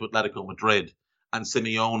his way to Atletico Madrid and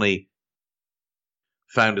Simeone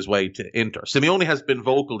found his way to Inter. Simeone has been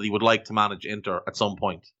vocal that he would like to manage Inter at some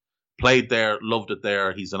point. Played there, loved it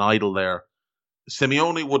there. He's an idol there.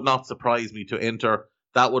 Simeone would not surprise me to Inter.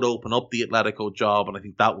 That would open up the Atletico job, and I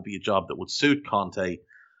think that would be a job that would suit Conte.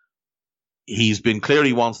 He's been clear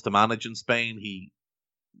he wants to manage in Spain. He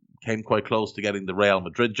came quite close to getting the Real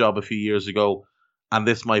Madrid job a few years ago, and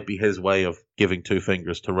this might be his way of giving two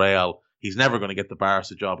fingers to Real. He's never going to get the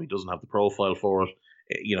Barca job. He doesn't have the profile for it,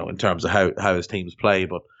 in terms of how his teams play.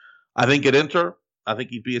 But I think at Inter, I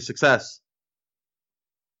think he'd be a success.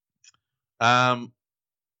 Moving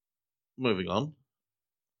on.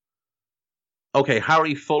 Okay,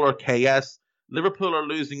 Harry Fuller, KS. Liverpool are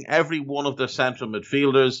losing every one of their central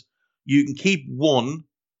midfielders. You can keep one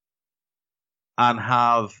and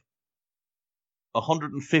have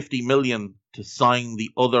 150 million to sign the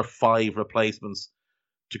other 5 replacements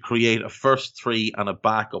to create a first 3 and a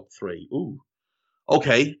backup 3. Ooh.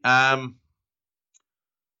 Okay.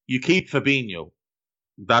 You keep Fabinho.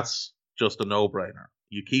 That's just a no-brainer.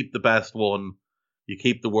 You keep the best one. You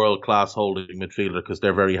keep the world-class holding midfielder because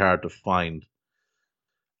they're very hard to find.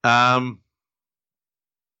 I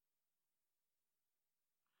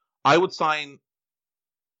would sign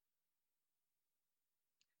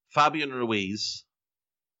Fabian Ruiz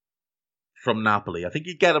from Napoli. I think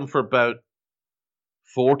you get him for about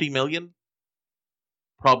 40 million.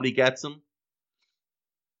 Probably gets him.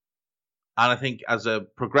 And I think as a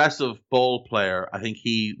progressive ball player, I think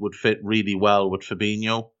he would fit really well with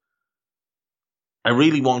Fabinho. I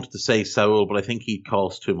really wanted to say Saul, but I think he'd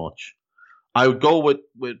cost too much. I would go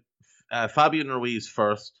with Fabian Ruiz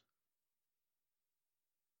first.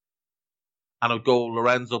 And I'd go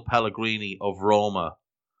Lorenzo Pellegrini of Roma.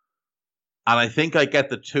 And I think I get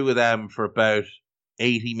the two of them for about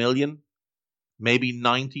 80 million, maybe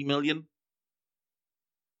 90 million.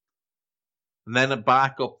 And then a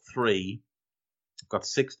backup 3. I've got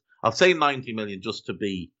 6. I'll say 90 million just to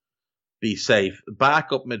be safe.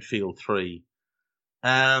 Backup midfield 3.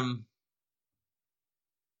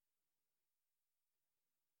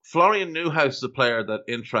 Florian Neuhaus is a player that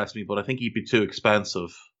interests me, but I think he'd be too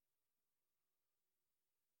expensive.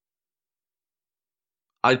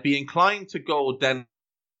 I'd be inclined to go Dennis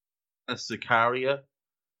Zakaria.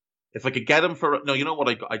 If I could get him for... No, you know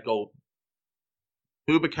what? I'd go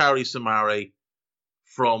Boubakary Soumaré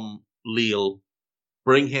from Lille.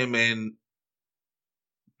 Bring him in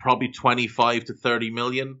probably 25 to 30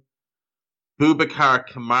 million. Boubacar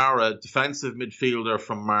Kamara, defensive midfielder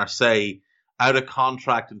from Marseille, out of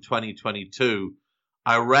contract in 2022.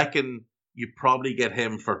 I reckon you probably get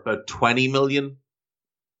him for about 20 million.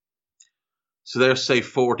 So there's, say,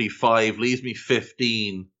 45, leaves me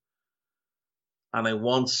 15. And I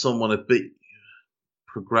want someone a bit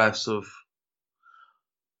progressive.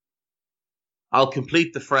 I'll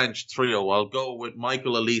complete the French trio. I'll go with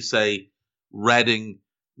Michael Olise, Reading.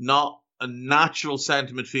 Not a natural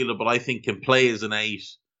centre midfielder, but I think can play as an 8.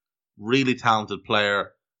 Really talented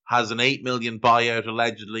player. Has an 8 million buyout,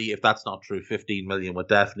 allegedly. If that's not true, 15 million would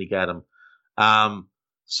definitely get him.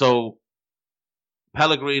 So,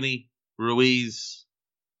 Pellegrini, Ruiz,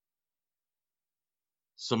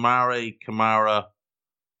 Soumaré, Kamara,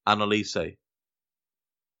 and Olise.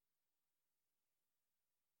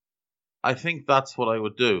 I think that's what I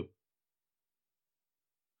would do.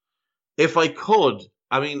 If I could,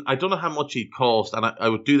 I mean, I don't know how much he'd cost, and I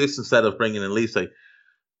would do this instead of bringing in Olise.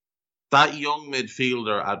 That young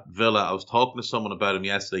midfielder at Villa, I was talking to someone about him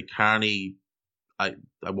yesterday, Carney, I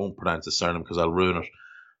won't pronounce his surname because I'll ruin it,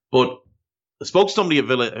 but I spoke to somebody at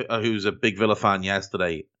Villa who's a big Villa fan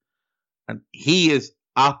yesterday, and he is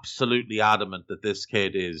absolutely adamant that this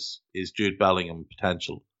kid is Jude Bellingham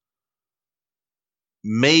potential.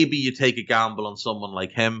 Maybe you take a gamble on someone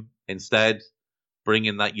like him instead, bring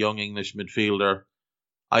in that young English midfielder.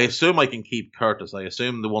 I assume I can keep Curtis. I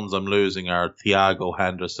assume the ones I'm losing are Thiago,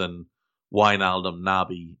 Henderson, Wijnaldum,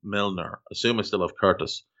 Naby, Milner. I assume I still have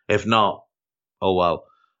Curtis. If not, oh well.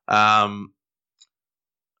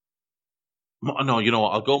 No, you know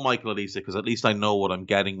what? I'll go Michael Olise because at least I know what I'm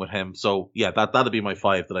getting with him. So yeah, that'd be my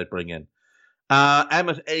 5 that I'd bring in.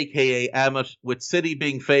 Emmett, aka Emmett, with City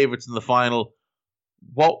being favourites in the final,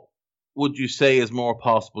 what would you say is more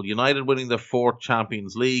possible? United winning their 4th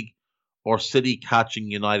Champions League or City catching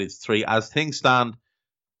United's 3? As things stand,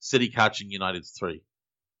 City catching United's 3.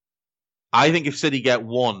 I think if City get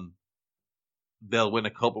 1, they'll win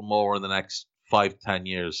a couple more in the next 5 to 10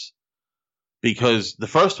 years. Because the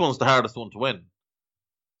first one's the hardest one to win.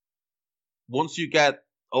 Once you get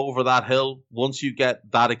over that hill, once you get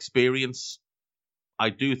that experience,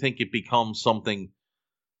 I do think it becomes something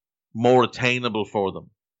more attainable for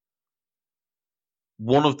them.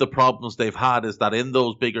 One of the problems they've had is that in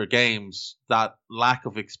those bigger games, that lack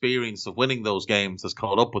of experience of winning those games has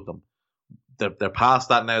caught up with them. They're past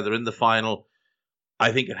that now. They're in the final.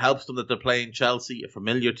 I think it helps them that they're playing Chelsea, a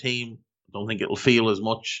familiar team. I don't think it'll feel as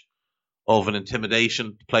much of an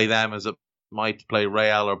intimidation to play them as it might play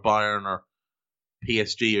Real or Bayern or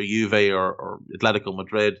PSG or Juve or Atletico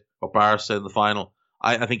Madrid or Barca in the final,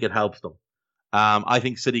 I think it helps them. I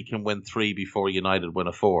think City can win 3 before United win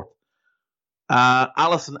a 4th.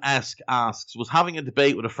 Alison-esque asks, was having a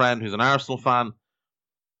debate with a friend who's an Arsenal fan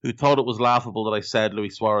who thought it was laughable that I said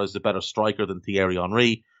Luis Suarez is a better striker than Thierry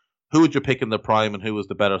Henry. Who would you pick in their prime and who was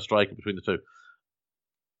the better striker between the two?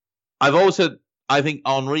 I've always said I think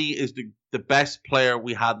Henry is the best player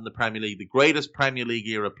we had in the Premier League. The greatest Premier League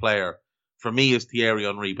era player for me is Thierry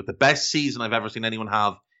Henry, but the best season I've ever seen anyone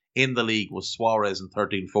have in the league was Suarez in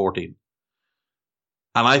 13-14.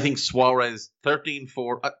 And I think Suarez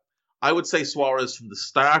 13-14, I would say Suarez from the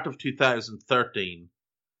start of 2013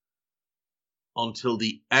 until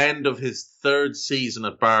the end of his 3rd season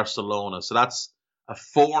at Barcelona. So that's a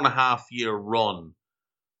 4.5-year run.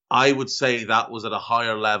 I would say that was at a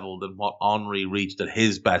higher level than what Henry reached at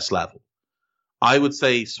his best level. I would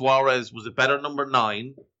say Suarez was a better number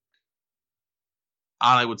 9.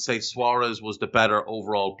 And I would say Suarez was the better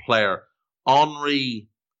overall player. Henry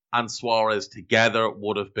and Suarez together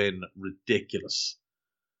would have been ridiculous.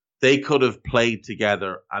 They could have played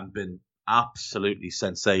together and been absolutely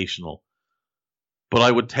sensational. But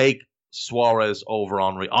I would take Suarez over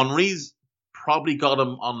Henry. Henry's probably got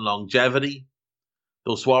him on longevity,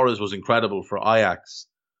 though Suarez was incredible for Ajax.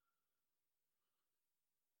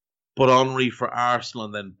 But Henry for Arsenal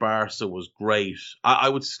and then Barca was great. I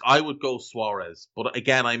would go Suarez, but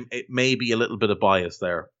again, it may be a little bit of bias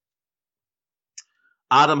there.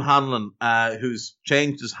 Adam Hanlon, who's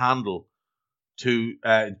changed his handle to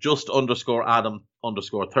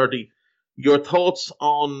just_Adam_30. Your thoughts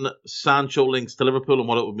on Sancho links to Liverpool and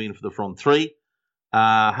what it would mean for the front 3?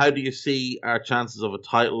 How do you see our chances of a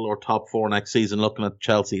title or top 4 next season looking at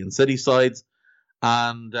Chelsea and City sides?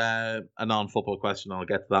 And a non-football question, I'll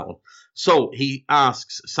get to that one. So he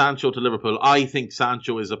asks, Sancho to Liverpool. I think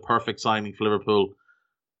Sancho is a perfect signing for Liverpool.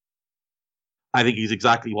 I think he's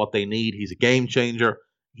exactly what they need. He's a game changer.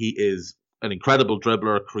 He is an incredible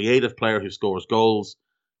dribbler, a creative player who scores goals,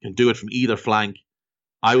 can do it from either flank.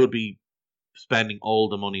 I would be spending all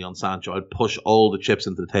the money on Sancho. I'd push all the chips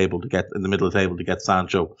into the table in the middle of the table to get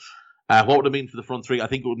Sancho. What would it mean for the front 3? I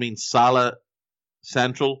think it would mean Salah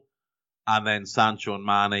central, and then Sancho and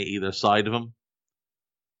Mane either side of him.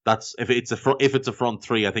 That's if it's a front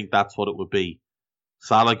 3, I think that's what it would be.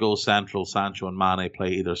 Salah goes central, Sancho and Mane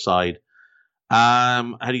play either side.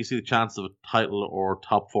 How do you see the chance of a title or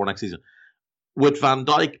top 4 next season? With Van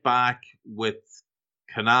Dijk back, with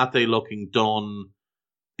Konate looking done,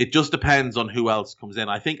 it just depends on who else comes in.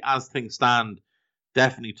 I think as things stand,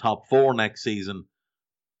 definitely top 4 next season,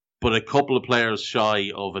 but a couple of players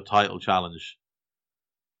shy of a title challenge.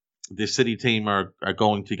 The City team are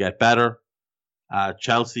going to get better.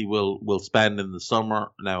 Chelsea will spend in the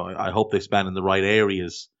summer. Now, I hope they spend in the right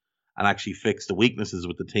areas and actually fix the weaknesses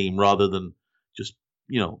with the team rather than just,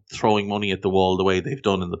 throwing money at the wall the way they've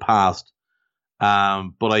done in the past.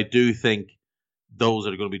 But I do think those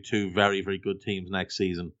are going to be 2 very, very good teams next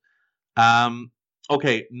season.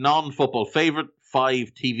 Okay, non-football. Favorite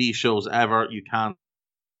 5 TV shows ever? You can't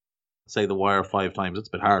say The Wire 5 times. It's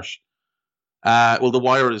a bit harsh. Well, The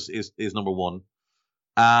Wire is number 1.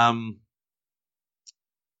 I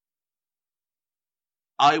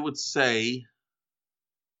would say,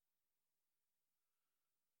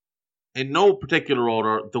 in no particular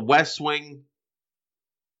order, The West Wing,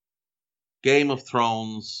 Game of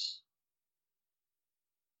Thrones,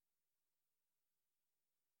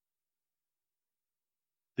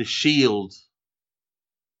 The Shield,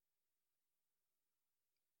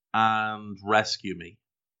 and Rescue Me.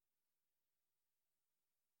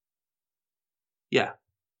 Yeah,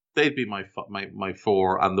 they'd be my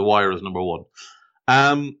 4, and The Wire is number 1.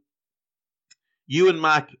 Ewan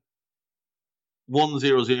Mac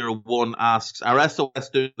 1001 asks, are SOS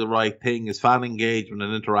doing the right thing? Is fan engagement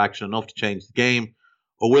and interaction enough to change the game?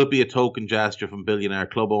 Or will it be a token gesture from billionaire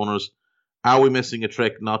club owners? Are we missing a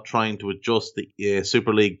trick not trying to adjust the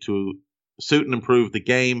Super League to suit and improve the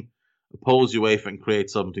game, oppose UEFA and create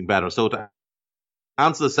something better? So to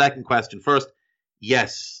answer the second question first,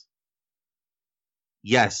 yes.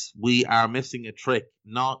 Yes, we are missing a trick,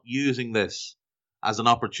 not using this as an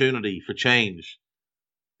opportunity for change.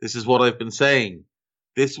 This is what I've been saying.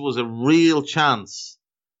 This was a real chance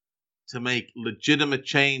to make legitimate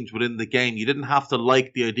change within the game. You didn't have to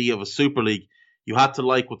like the idea of a Super League. You had to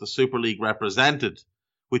like what the Super League represented,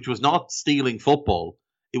 which was not stealing football.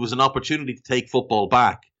 It was an opportunity to take football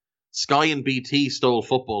back. Sky and BT stole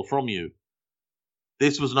football from you.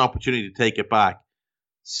 This was an opportunity to take it back.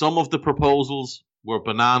 Some of the proposals were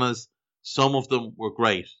bananas. Some of them were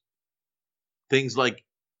great. Things like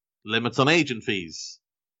limits on agent fees,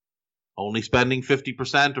 only spending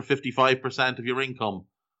 50% or 55% of your income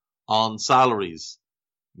on salaries.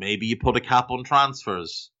 Maybe you put a cap on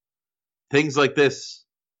transfers. Things like this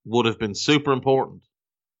would have been super important,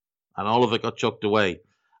 and all of it got chucked away.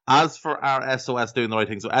 As for our SOS doing the right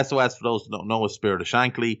thing, so SOS, for those who don't know, is Spirit of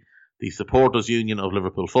Shankly, the supporters union of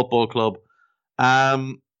Liverpool Football Club. Are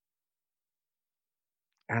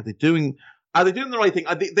they doing the right thing?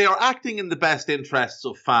 They are acting in the best interests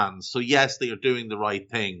of fans. So yes, they are doing the right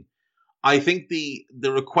thing. I think the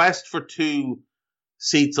request for 2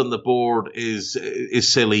 seats on the board is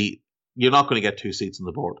silly. You're not going to get 2 seats on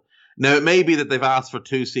the board. Now, it may be that they've asked for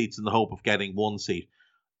 2 seats in the hope of getting 1 seat.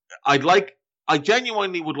 I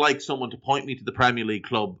genuinely would like someone to point me to the Premier League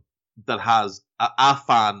club that has a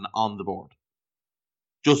fan on the board.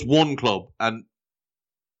 Just one club, and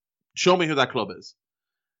show me who that club is.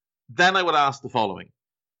 Then I would ask the following.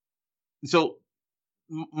 So,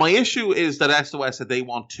 my issue is that SOS said they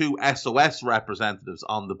want 2 SOS representatives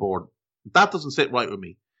on the board. That doesn't sit right with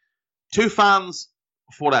me. 2 fans,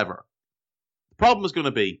 whatever. The problem is going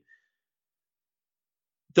to be,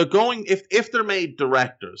 they're going, if they're made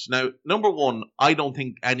directors. Now, number one, I don't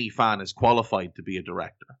think any fan is qualified to be a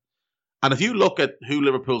director. And if you look at who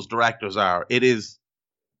Liverpool's directors are, it is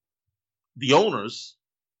the owners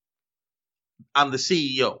and the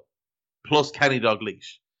CEO, plus Kenny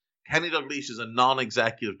Dalglish. Kenny Dalglish is a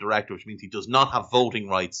non-executive director, which means he does not have voting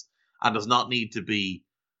rights and does not need to be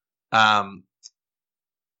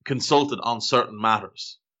consulted on certain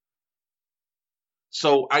matters.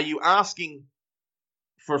 So are you asking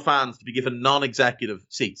for fans to be given non-executive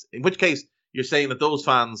seats? In which case, you're saying that those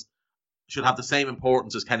fans should have the same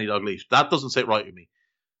importance as Kenny Dalglish. That doesn't sit right with me.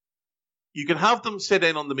 You can have them sit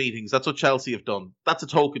in on the meetings. That's what Chelsea have done. That's a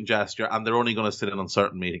token gesture, and they're only going to sit in on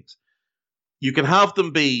certain meetings. You can have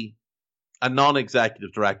them be a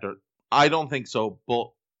non-executive director. I don't think so,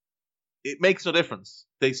 but it makes no difference.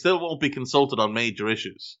 They still won't be consulted on major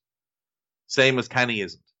issues. Same as Kenny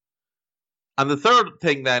isn't. And the third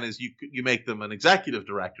thing then is you make them an executive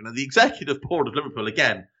director. Now, the executive board of Liverpool,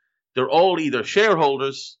 again, they're all either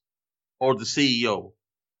shareholders or the CEO.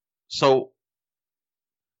 So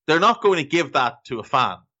they're not going to give that to a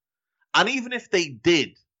fan. And even if they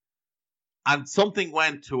did, and something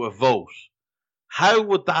went to a vote, how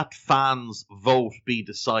would that fan's vote be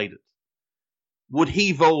decided? Would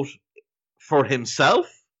he vote for himself?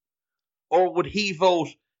 Or would he vote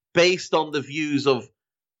based on the views of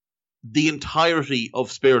the entirety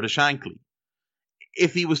of Spirit of Shankly?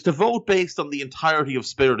 If he was to vote based on the entirety of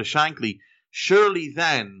Spirit of Shankly, surely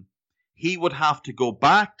then he would have to go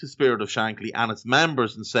back to Spirit of Shankly and its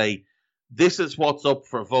members and say, this is what's up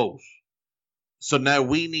for vote. So now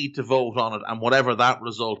we need to vote on it, and whatever that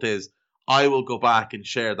result is, I will go back and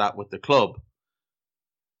share that with the club.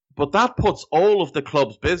 But that puts all of the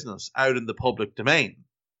club's business out in the public domain.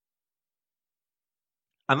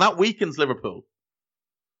 And that weakens Liverpool.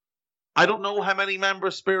 I don't know how many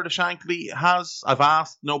members Spirit of Shankly has. I've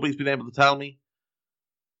asked. Nobody's been able to tell me.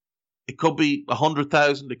 It could be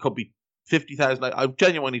 100,000. It could be 50,000. I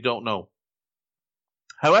genuinely don't know.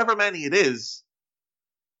 However many it is,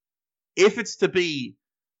 if it's to be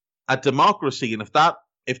a democracy, and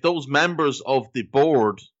if those members of the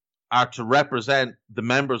board are to represent the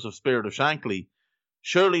members of Spirit of Shankly,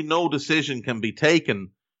 surely no decision can be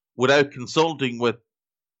taken without consulting with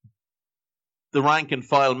the rank and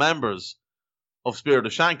file members of Spirit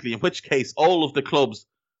of Shankly, in which case all of the club's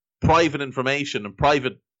private information and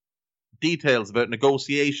private details about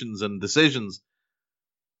negotiations and decisions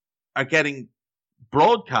are getting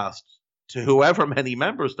broadcast to whoever many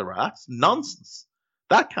members there are. That's nonsense.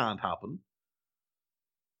 That can't happen.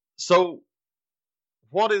 So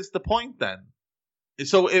what is the point then?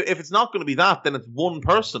 So if it's not going to be that, then it's one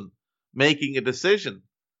person making a decision.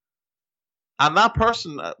 And that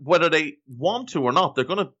person, whether they want to or not, they're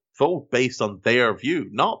going to vote based on their view,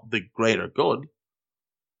 not the greater good.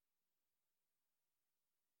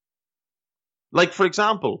 Like, for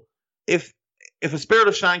example, if a Spirit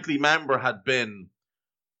of Shankly member had been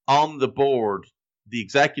on the board, the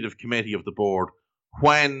executive committee of the board,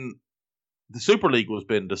 when the Super League was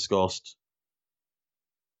being discussed,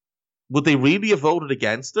 would they really have voted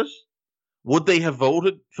against it? Would they have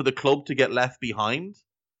voted for the club to get left behind?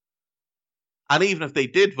 And even if they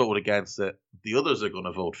did vote against it, the others are going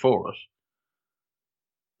to vote for it.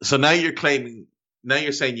 So now you're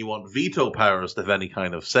saying you want veto powers to have any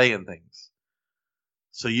kind of say in things.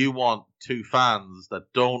 So you want 2 fans that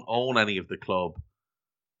don't own any of the club,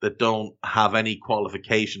 that don't have any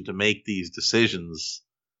qualification to make these decisions,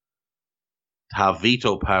 to have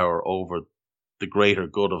veto power over the greater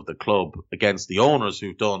good of the club against the owners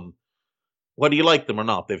who've done, whether you like them or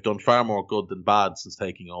not, they've done far more good than bad since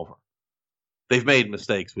taking over. They've made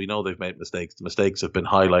mistakes. We know they've made mistakes. The mistakes have been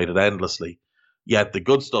highlighted endlessly. Yet the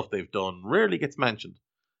good stuff they've done rarely gets mentioned.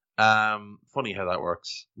 Funny how that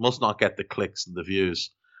works. Must not get the clicks and the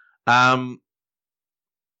views. I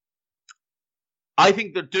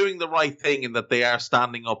think they're doing the right thing in that they are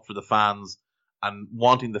standing up for the fans and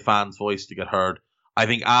wanting the fans' voice to get heard. I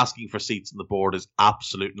think asking for seats on the board is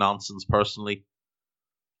absolute nonsense, personally.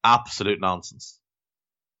 Absolute nonsense.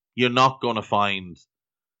 You're not going to find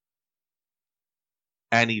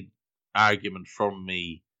any argument from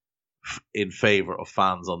me in favour of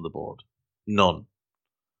fans on the board. None.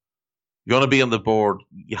 If you want to be on the board,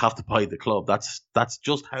 you have to buy the club. That's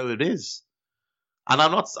just how it is. And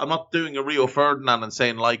I'm not doing a Rio Ferdinand and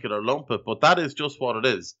saying like it or lump it, but that is just what it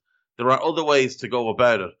is. There are other ways to go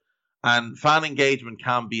about it. And fan engagement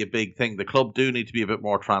can be a big thing. The club do need to be a bit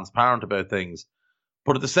more transparent about things.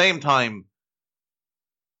 But at the same time,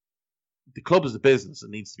 the club is a business. It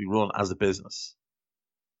needs to be run as a business.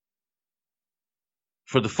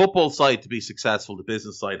 For the football side to be successful, the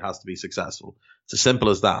business side has to be successful. It's as simple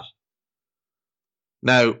as that.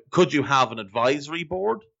 Now, could you have an advisory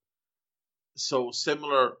board? So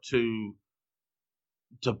similar to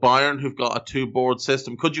Bayern, who've got a two-board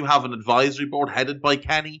system, could you have an advisory board headed by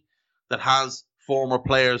Kenny that has former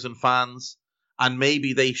players and fans, and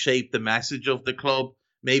maybe they shape the message of the club?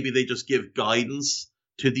 Maybe they just give guidance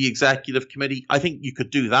to the executive committee. I think you could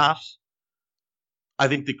do that. I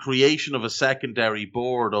think the creation of a secondary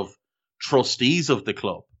board of trustees of the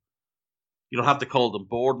club, you don't have to call them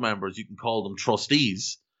board members, you can call them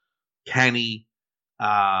trustees. Kenny,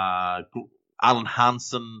 Alan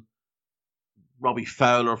Hansen, Robbie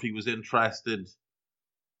Fowler if he was interested,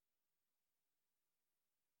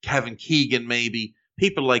 Kevin Keegan maybe,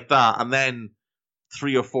 people like that, and then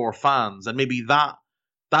 3 or 4 fans, and maybe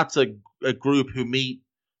that's a group who meet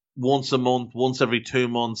once a month, once every 2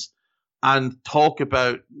 months, and talk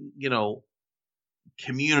about,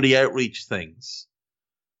 community outreach things.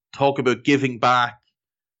 Talk about giving back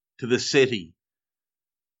to the city.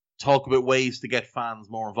 Talk about ways to get fans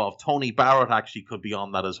more involved. Tony Barrett actually could be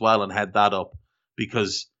on that as well and head that up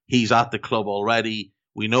because he's at the club already.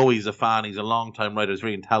 We know he's a fan. He's a long-time writer. He's a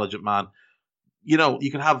very intelligent man. You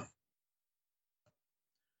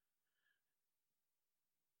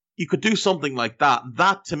could do something like that.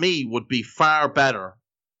 That, to me, would be far better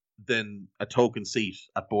than a token seat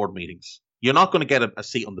at board meetings. You're not going to get a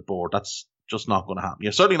seat on the board. That's just not going to happen.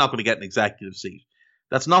 You're certainly not going to get an executive seat.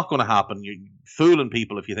 That's not going to happen. You're fooling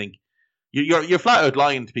people if you think... You're flat out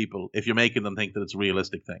lying to people if you're making them think that it's a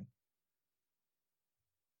realistic thing.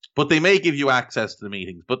 But they may give you access to the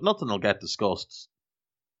meetings, but nothing will get discussed.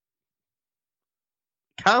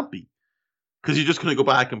 Can't be. Because you're just going to go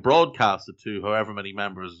back and broadcast it to however many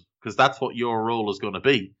members, because that's what your role is going to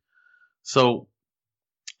be. So,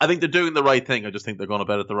 I think they're doing the right thing. I just think they're going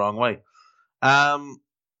about it the wrong way. YNWA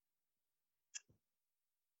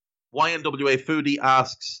Foodie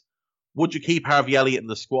asks, would you keep Harvey Elliott in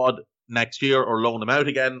the squad next year or loan him out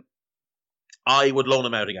again? I would loan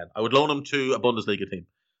him out again. I would loan him to a Bundesliga team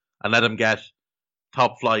and let him get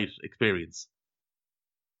top flight experience.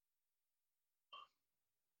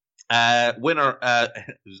 Winner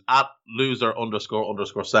is at loser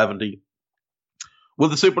 _ 70. Will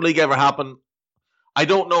the Super League ever happen? I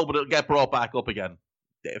don't know, but it'll get brought back up again.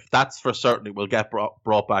 If that's for certain, it will get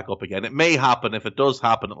brought back up again. It may happen. If it does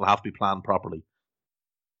happen, it'll have to be planned properly.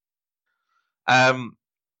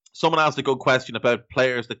 Someone asked a good question about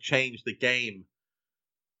players that change the game.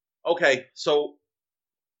 Okay, so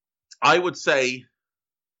I would say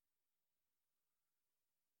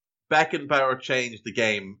Beckenbauer changed the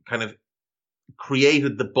game, kind of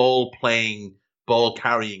created the ball-playing,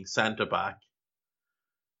 ball-carrying centre-back.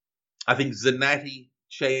 I think Zanetti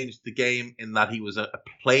changed the game in that he was a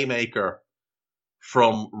playmaker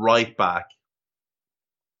from right-back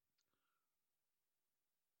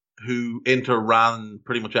who Inter ran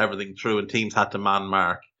pretty much everything through and teams had to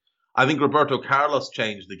man-mark. I think Roberto Carlos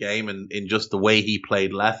changed the game in just the way he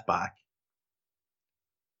played left-back.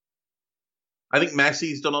 I think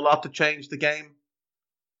Messi's done a lot to change the game.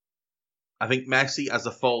 I think Messi as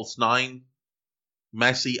a false 9,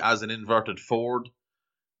 Messi as an inverted forward,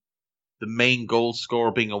 the main goal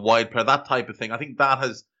scorer being a wide player, that type of thing. I think that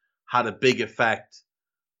has had a big effect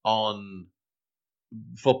on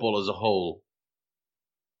football as a whole.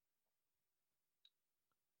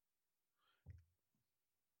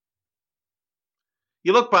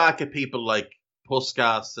 You look back at people like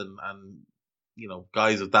Puskas and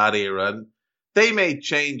guys of that era, and they made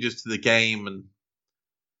changes to the game, and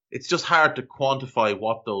it's just hard to quantify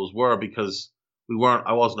what those were because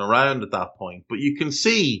I wasn't around at that point. But you can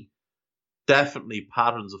see definitely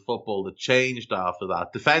patterns of football that changed after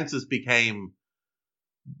that. Defense became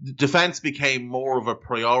more of a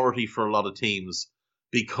priority for a lot of teams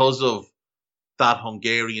because of that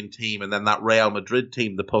Hungarian team and then that Real Madrid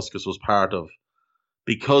team that Puskas was part of,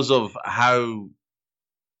 because of how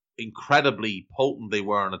incredibly potent they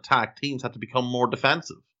were in attack. Teams had to become more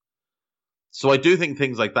defensive. So I do think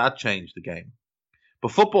things like that changed the game.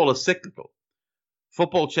 But football is cyclical.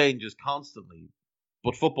 Football changes constantly,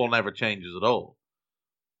 but football never changes at all.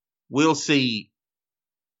 We'll see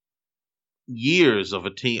years of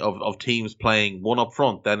teams playing one up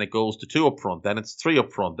front, then it goes to two up front, then it's three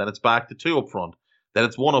up front, then it's back to two up front, then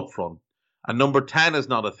it's one up front. And number 10 is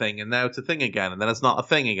not a thing, and now it's a thing again, and then it's not a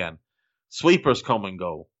thing again. Sweepers come and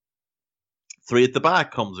go. Three at the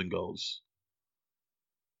back comes and goes.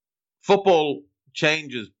 Football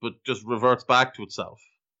changes, but just reverts back to itself.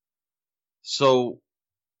 So,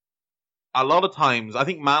 a lot of times, I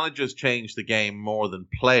think managers change the game more than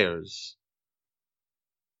players.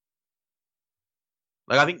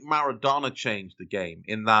 Like, I think Maradona changed the game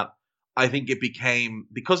in that I think it became,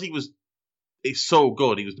 because he's so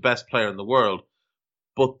good, he was the best player in the world,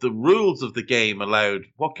 but the rules of the game allowed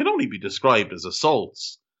what can only be described as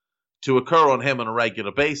assaults to occur on him on a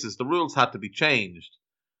regular basis. The rules had to be changed.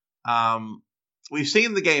 We've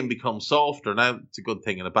seen the game become softer. Now, it's a good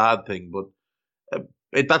thing and a bad thing, but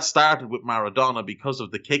that started with Maradona because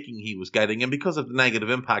of the kicking he was getting and because of the negative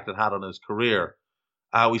impact it had on his career.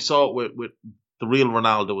 We saw it with the real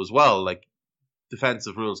Ronaldo as well. Like,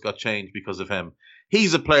 defensive rules got changed because of him.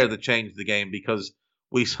 He's a player that changed the game because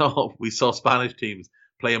we saw Spanish teams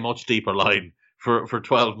play a much deeper line for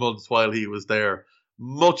 12 months while he was there.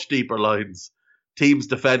 Much deeper lines. Teams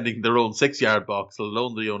defending their own 6-yard box, let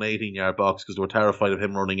alone their own 18-yard box, because they were terrified of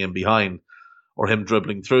him running in behind or him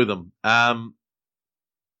dribbling through them.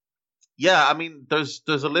 Yeah, I mean, there's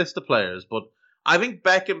a list of players, but I think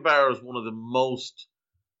Beckenbauer is one of the most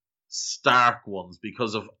stark ones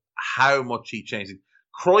because of how much he changed.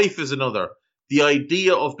 Cruyff is another. The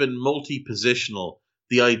idea of being multi-positional,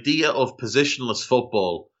 the idea of positionless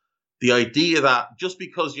football, the idea that just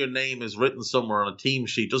because your name is written somewhere on a team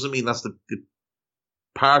sheet doesn't mean that's the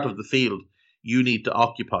part of the field you need to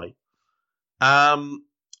occupy.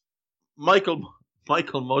 Michael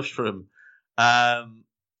Mushroom,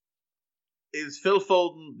 is Phil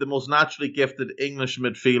Foden the most naturally gifted English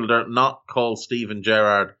midfielder not called Steven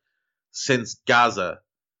Gerrard since Gaza?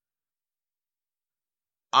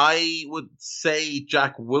 I would say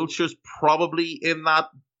Jack Wilshere's probably in that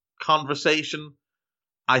conversation.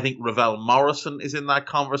 I think Ravel Morrison is in that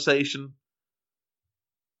conversation.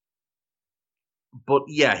 But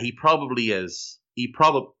yeah, he probably is. He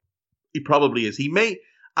probably is. He may,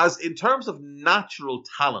 as in terms of natural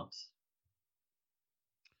talent,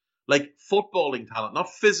 like footballing talent, not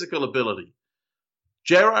physical ability.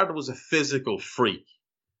 Gerrard was a physical freak.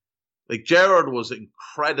 Like, Gerrard was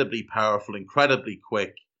incredibly powerful, incredibly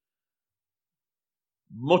quick,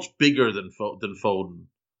 much bigger than Foden.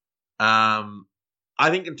 I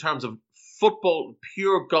think in terms of football,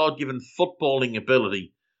 pure God-given footballing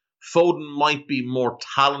ability, Foden might be more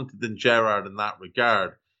talented than Gerrard in that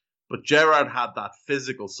regard. But Gerrard had that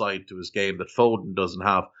physical side to his game that Foden doesn't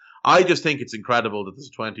have. I just think it's incredible that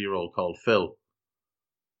there's a 20-year-old called Phil.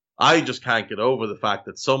 I just can't get over the fact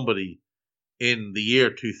that somebody in the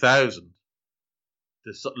year 2000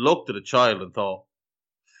 looked at a child and thought,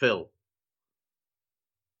 Phil.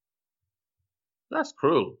 That's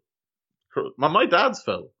cruel. My dad's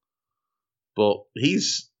Phil. But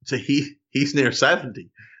he's near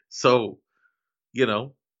 70. So, you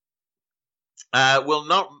know. Will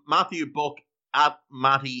not Matthew Buck at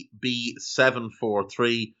Matty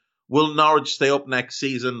B743. Will Norwich stay up next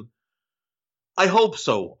season? I hope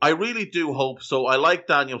so. I really do hope so. I like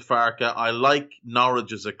Daniel Farke. I like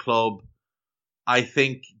Norwich as a club. I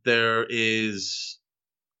think there is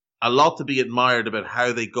a lot to be admired about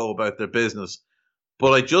how they go about their business.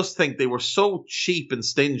 But I just think they were so cheap and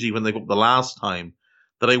stingy when they went up the last time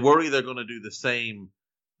that I worry they're going to do the same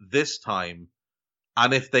this time.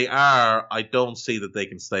 And if they are, I don't see that they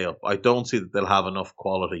can stay up. I don't see that they'll have enough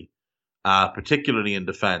quality, particularly in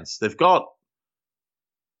defence. They've got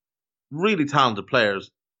really talented players.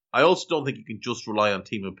 I also don't think you can just rely on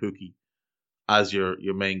Timo Pukki as your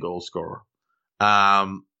main goal scorer.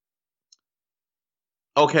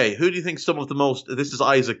 Okay, who do you think some of the most... This is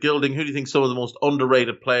Isaac Gilding. Who do you think some of the most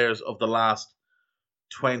underrated players of the last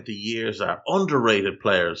 20 years are? Underrated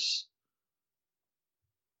players.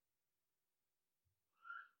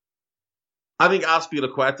 I think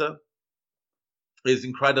Azpilicueta. is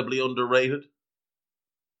incredibly underrated.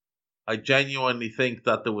 I genuinely think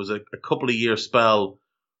that there was a couple of year spell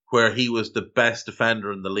where he was the best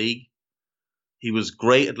defender in the league. He was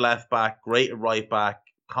great at left back, great at right back.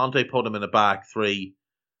 Conte put him in a back three,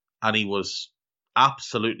 and he was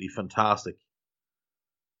absolutely fantastic.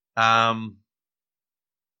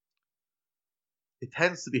 It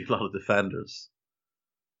tends to be a lot of defenders.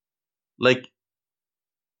 Like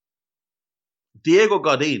Diego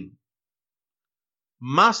Godin,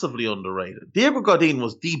 massively underrated. Diego Godin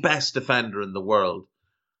was the best defender in the world,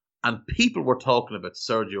 and people were talking about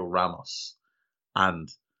Sergio Ramos and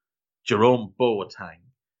Jerome Boateng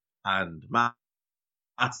and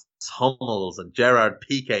Mats Hummels and Gerard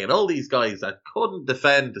Piqué and all these guys that couldn't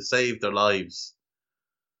defend to save their lives.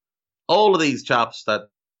 All of these chaps that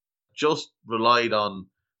just relied on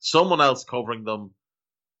someone else covering them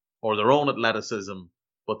or their own athleticism,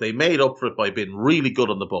 but they made up for it by being really good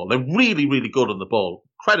on the ball. They're really, really good on the ball.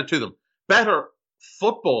 Credit to them. Better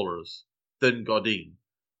footballers than Godin.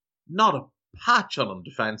 Not a patch on them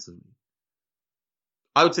defensively.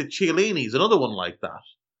 I would say Chiellini is another one like that.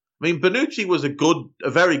 I mean, Bonucci was a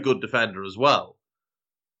very good defender as well,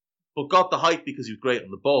 but got the hype because he was great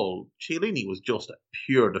on the ball. Chiellini was just a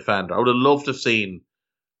pure defender. I would have loved to have seen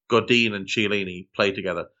Godin and Chiellini play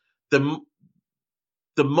together. The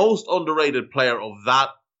most underrated player of that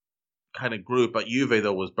kind of group at Juve,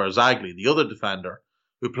 though, was Barzagli, the other defender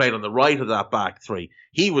who played on the right of that back three.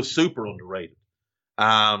 He was super underrated.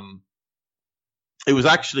 It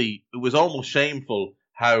was almost shameful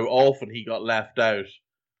how often he got left out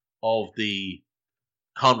of the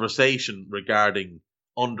conversation regarding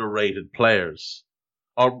underrated players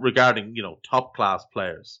or regarding, top class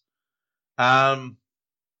players.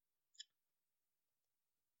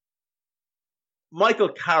 Michael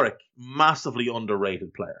Carrick, massively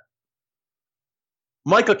underrated player.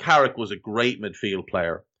 Michael Carrick was a great midfield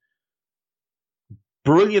player.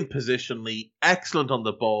 Brilliant positionally, excellent on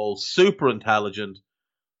the ball, super intelligent,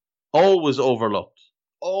 always overlooked,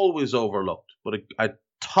 but a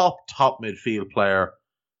top midfield player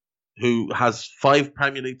who has 5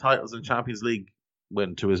 Premier League titles and Champions League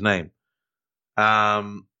win to his name.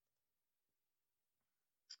 I'd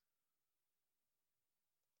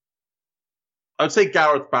say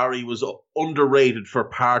Gareth Barry was underrated for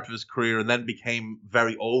part of his career and then became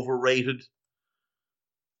very overrated.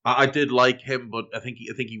 I did like him, but I think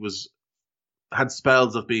he had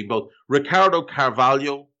spells of being both. Ricardo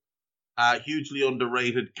Carvalho, hugely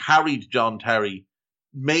underrated, carried John Terry,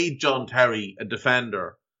 made John Terry a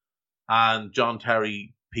defender, and John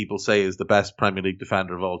Terry, people say, is the best Premier League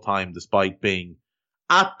defender of all time, despite being,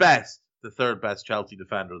 at best, the third best Chelsea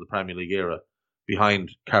defender of the Premier League era, behind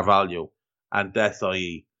Carvalho and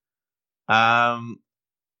Desailly.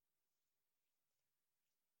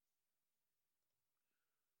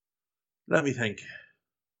 Let me think.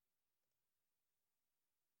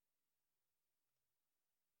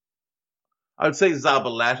 I would say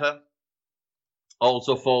Zabaleta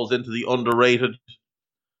also falls into the underrated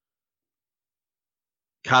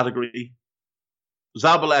category.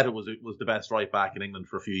 Zabaleta was the best right back in England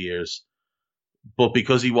for a few years, but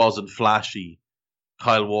because he wasn't flashy,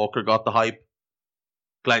 Kyle Walker got the hype,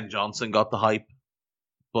 Glenn Johnson got the hype,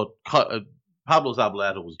 but Pablo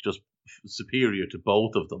Zabaleta was just superior to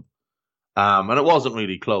both of them, and it wasn't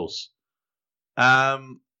really close.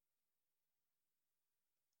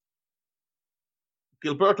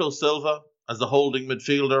 Gilberto Silva as a holding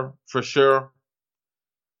midfielder, for sure.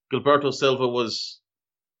 Gilberto Silva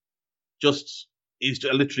he's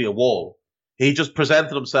literally a wall. He just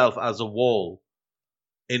presented himself as a wall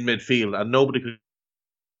in midfield and nobody could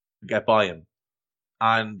get by him.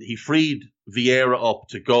 And he freed Vieira up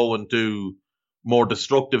to go and do more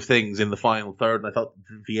destructive things in the final third. And I thought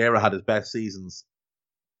Vieira had his best seasons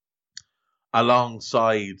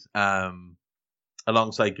alongside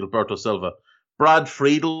Gilberto Silva. Brad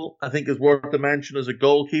Friedel, I think, is worth a mention as a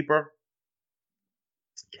goalkeeper.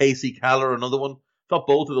 Casey Keller, another one. I thought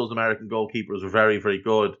both of those American goalkeepers were very, very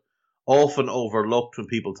good. Often overlooked when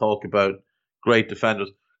people talk about great defenders.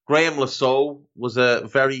 Graham Lasso was a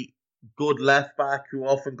very good left back who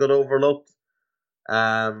often got overlooked.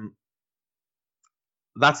 That's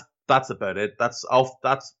about it. That's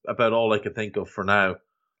about all I can think of for now.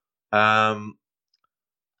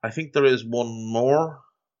 I think there is one more.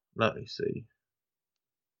 Let me see.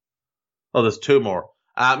 Oh, there's two more.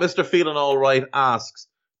 Mr. Feeling Alright asks,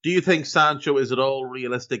 do you think Sancho is at all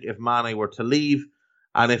realistic if Mane were to leave?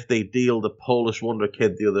 And if they deal the Polish wonder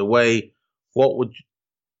kid the other way, what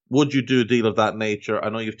would you do a deal of that nature? I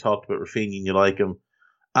know you've talked about Rafinha and you like him.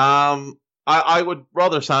 I would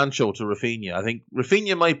rather Sancho to Rafinha. I think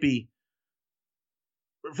Rafinha might be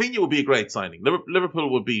Rafinha would be a great signing.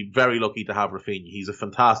 Liverpool would be very lucky to have Rafinha. He's a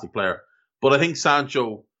fantastic player. But I think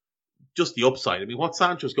Sancho, just the upside. I mean, what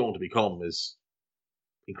Sancho's going to become is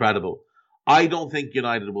incredible. I don't think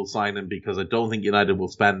United will sign him because I don't think United will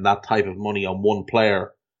spend that type of money on one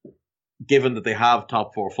player, given that they have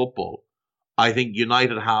top four football. I think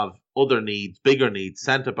United have other needs, bigger needs,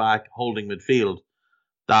 centre-back, holding midfield,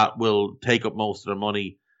 that will take up most of their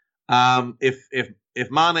money. If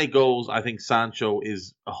Mane goes, I think Sancho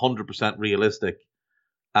is 100% realistic.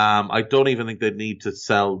 I don't even think they need to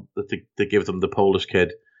sell to give them the Polish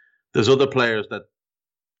kid. There's other players that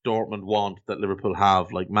Dortmund want that Liverpool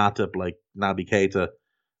have, like Matip, like Naby Keita.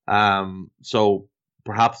 So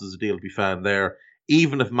perhaps there's a deal to be found there.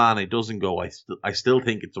 Even if Mane doesn't go, I still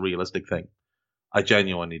think it's a realistic thing. I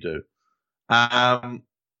genuinely do.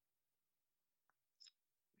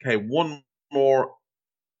 Okay, one more.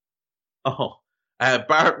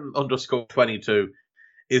 Barton _22.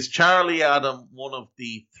 Is Charlie Adam one of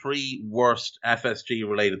the 3 worst FSG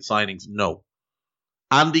related signings? No.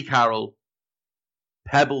 Andy Carroll,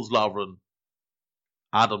 Pebbles Lovren,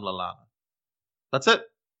 Adam Lallana. That's it.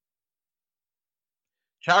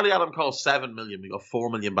 Charlie Adam cost $7 million. We got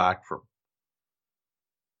 $4 million back from him.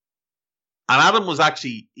 And Adam was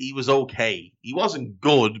he was okay. He wasn't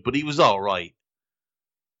good, but he was all right.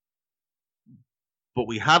 But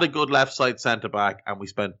we had a good left side centre back, and we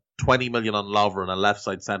spent $20 million on Lovren, a left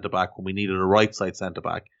side centre back, when we needed a right side centre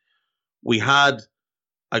back. We had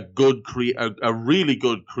a really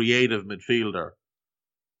good creative midfielder.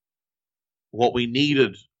 What we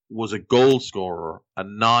needed was a goal scorer, a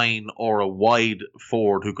 9 or a wide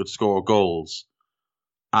forward who could score goals.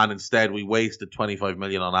 And instead we wasted $25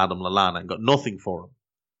 million on Adam Lallana and got nothing for him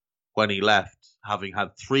when he left, having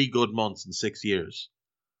had 3 good months in 6 years.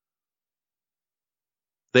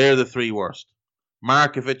 They're the 3 worst.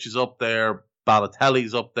 Markovic is up there,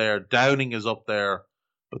 Balotelli's up there, Downing is up there,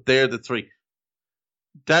 but they're the 3.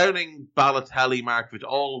 Downing, Balotelli, Markovic,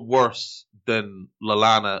 all worse than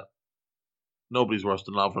Lallana. Nobody's worse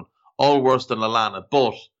than Lovren. All worse than Lallana,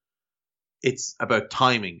 but it's about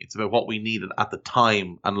timing. It's about what we needed at the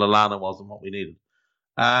time, and Lallana wasn't what we needed.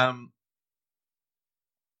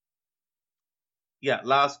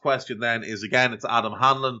 Last question then is, again, it's Adam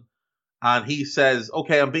Hanlon. And he says,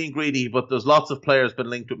 okay, I'm being greedy, but there's lots of players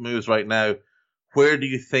been linked with moves right now. Where do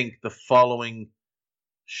you think the following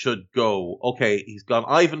should go? Okay, he's gone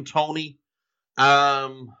Ivan Toney.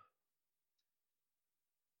 Ivan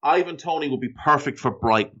Toney would be perfect for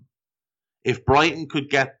Brighton. If Brighton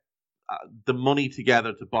could get the money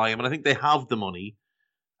together to buy him, and I think they have the money,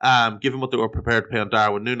 given what they were prepared to pay on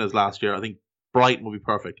Darwin Núñez last year, I think Brighton would be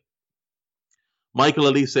perfect. Michael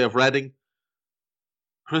Olise of Reading.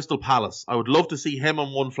 Crystal Palace. I would love to see him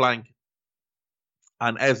on one flank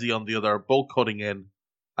and Eze on the other, both cutting in.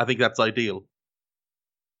 I think that's ideal.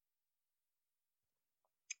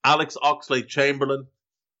 Alex Oxlade-Chamberlain.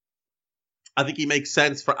 I think he makes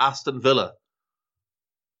sense for Aston Villa.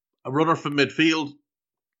 A runner from midfield,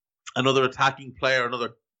 another attacking player,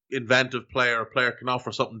 another inventive player, a player can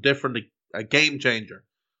offer something different, a game changer.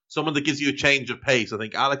 Someone that gives you a change of pace. I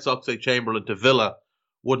think Alex Oxlade-Chamberlain to Villa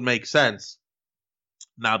would make sense.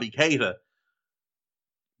 Naby Keita,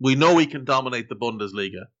 we know he can dominate the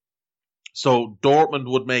Bundesliga. So Dortmund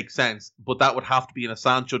would make sense, but that would have to be in a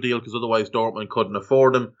Sancho deal because otherwise Dortmund couldn't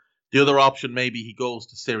afford him. The other option, maybe he goes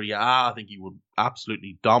to Serie A. I think he would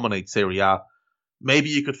absolutely dominate Serie A. Maybe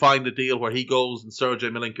you could find a deal where he goes and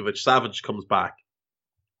Sergej Milinkovic-Savic comes back.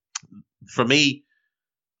 For me,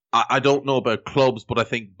 I don't know about clubs, but I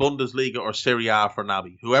think Bundesliga or Serie A for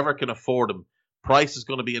Naby. Whoever can afford him, price is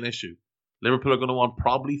going to be an issue. Liverpool are going to want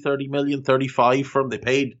probably 30 million, 35 for him. They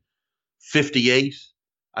paid 58.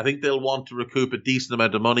 I think they'll want to recoup a decent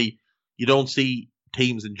amount of money. You don't see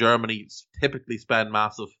teams in Germany typically spend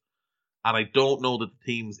massive. And I don't know that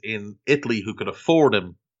the teams in Italy who could afford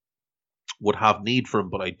him would have need for him.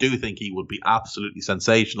 But I do think he would be absolutely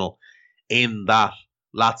sensational in that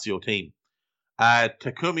Lazio team.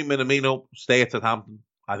 Takumi Minamino, stay at Southampton.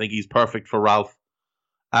 I think he's perfect for Ralph.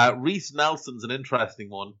 Reiss Nelson's an interesting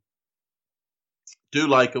one. Do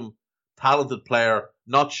like him. Talented player.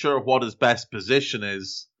 Not sure what his best position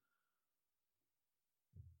is.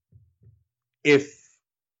 If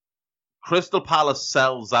Crystal Palace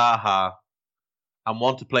sell Zaha and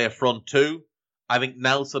want to play a front 2, I think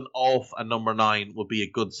Nelson off a number 9 would be a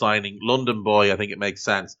good signing. London boy, I think it makes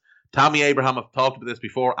sense. Tammy Abraham, I've talked about this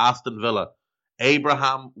before, Aston Villa.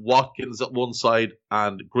 Abraham, Watkins at one side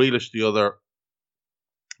and Grealish the other.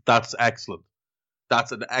 That's excellent.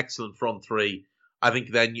 That's an excellent front 3. I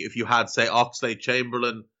think then if you had, say,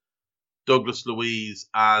 Oxlade-Chamberlain, Douglas Luiz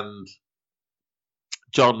and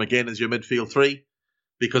John McGinn as your midfield three,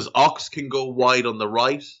 because Ox can go wide on the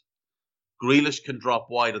right, Grealish can drop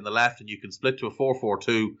wide on the left, and you can split to a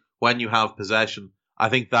 4-4-2 when you have possession. I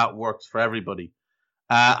think that works for everybody.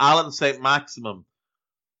 Alan St. Maximum,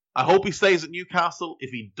 I hope he stays at Newcastle. If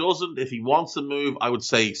he doesn't, if he wants to move, I would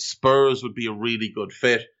say Spurs would be a really good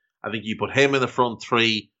fit. I think you put him in the front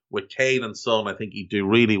three with Kane and Son. I think he'd do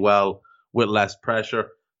really well with less pressure.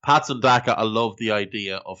 Patson Daka, I love the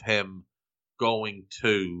idea of him going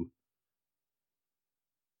to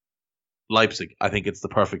Leipzig. I think it's the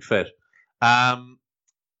perfect fit.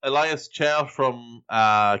 Elias Chair from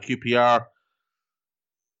QPR,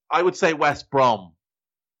 I would say West Brom.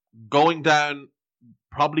 Going down,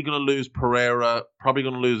 probably going to lose Pereira, probably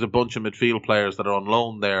going to lose a bunch of midfield players that are on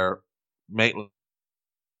loan there. Maitland,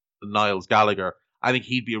 Niles, Gallagher. I think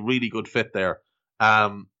he'd be a really good fit there.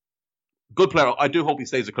 Good player. I do hope he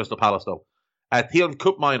stays at Crystal Palace, though. Theon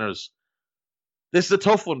Koopmeiners. This is a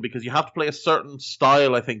tough one because you have to play a certain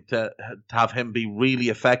style, I think, to have him be really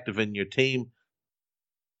effective in your team.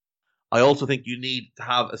 I also think you need to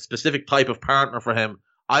have a specific type of partner for him.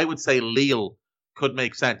 I would say Lille could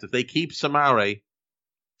make sense. If they keep Samare,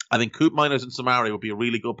 I think Koopmeiners and Samare would be a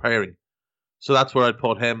really good pairing. So that's where I'd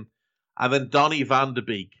put him. And then Donny van de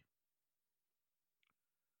Beek.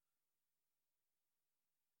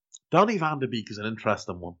 Donny van de Beek is an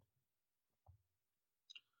interesting one.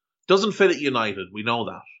 Doesn't fit at United, we know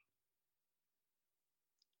that.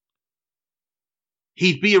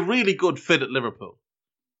 He'd be a really good fit at Liverpool.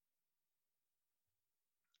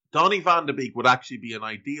 Donny van de Beek would actually be an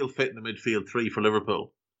ideal fit in the midfield three for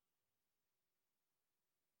Liverpool.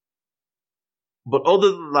 But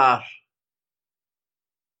other than that,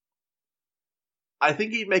 I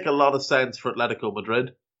think he'd make a lot of sense for Atletico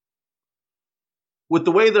Madrid. With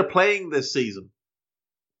the way they're playing this season,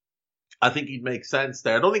 I think he'd make sense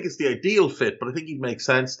there. I don't think it's the ideal fit, but I think he'd make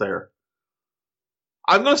sense there.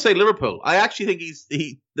 I'm going to say Liverpool. I actually think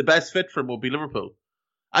the best fit for him will be Liverpool.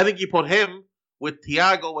 I think you put him with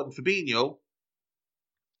Thiago and Fabinho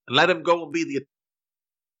and let him go and be the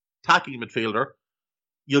attacking midfielder.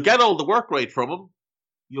 You'll get all the work rate from him.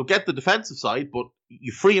 You'll get the defensive side, but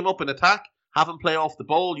you free him up in attack, have him play off the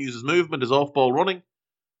ball, use his movement, his off-ball running.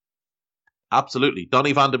 Absolutely.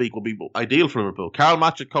 Donny van de Beek will be ideal for Liverpool. Karl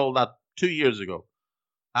Matchett called that 2 years ago.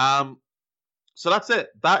 So that's it.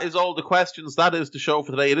 That is all the questions. That is the show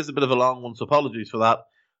for today. It is a bit of a long one, so apologies for that.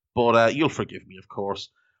 But you'll forgive me, of course.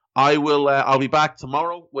 I'll be back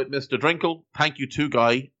tomorrow with Mr. Drinkle. Thank you to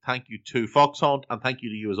Guy. Thank you to Foxhunt. And thank you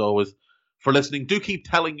to you, as always, for listening. Do keep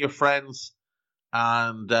telling your friends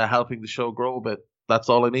and helping the show grow a bit. That's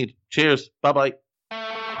all I need. Cheers. Bye-bye.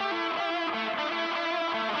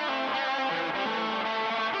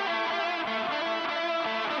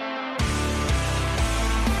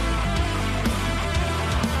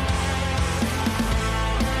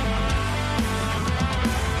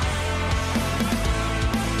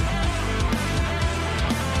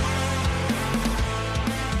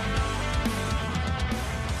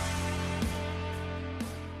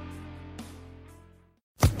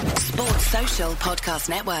 Social Podcast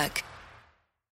Network.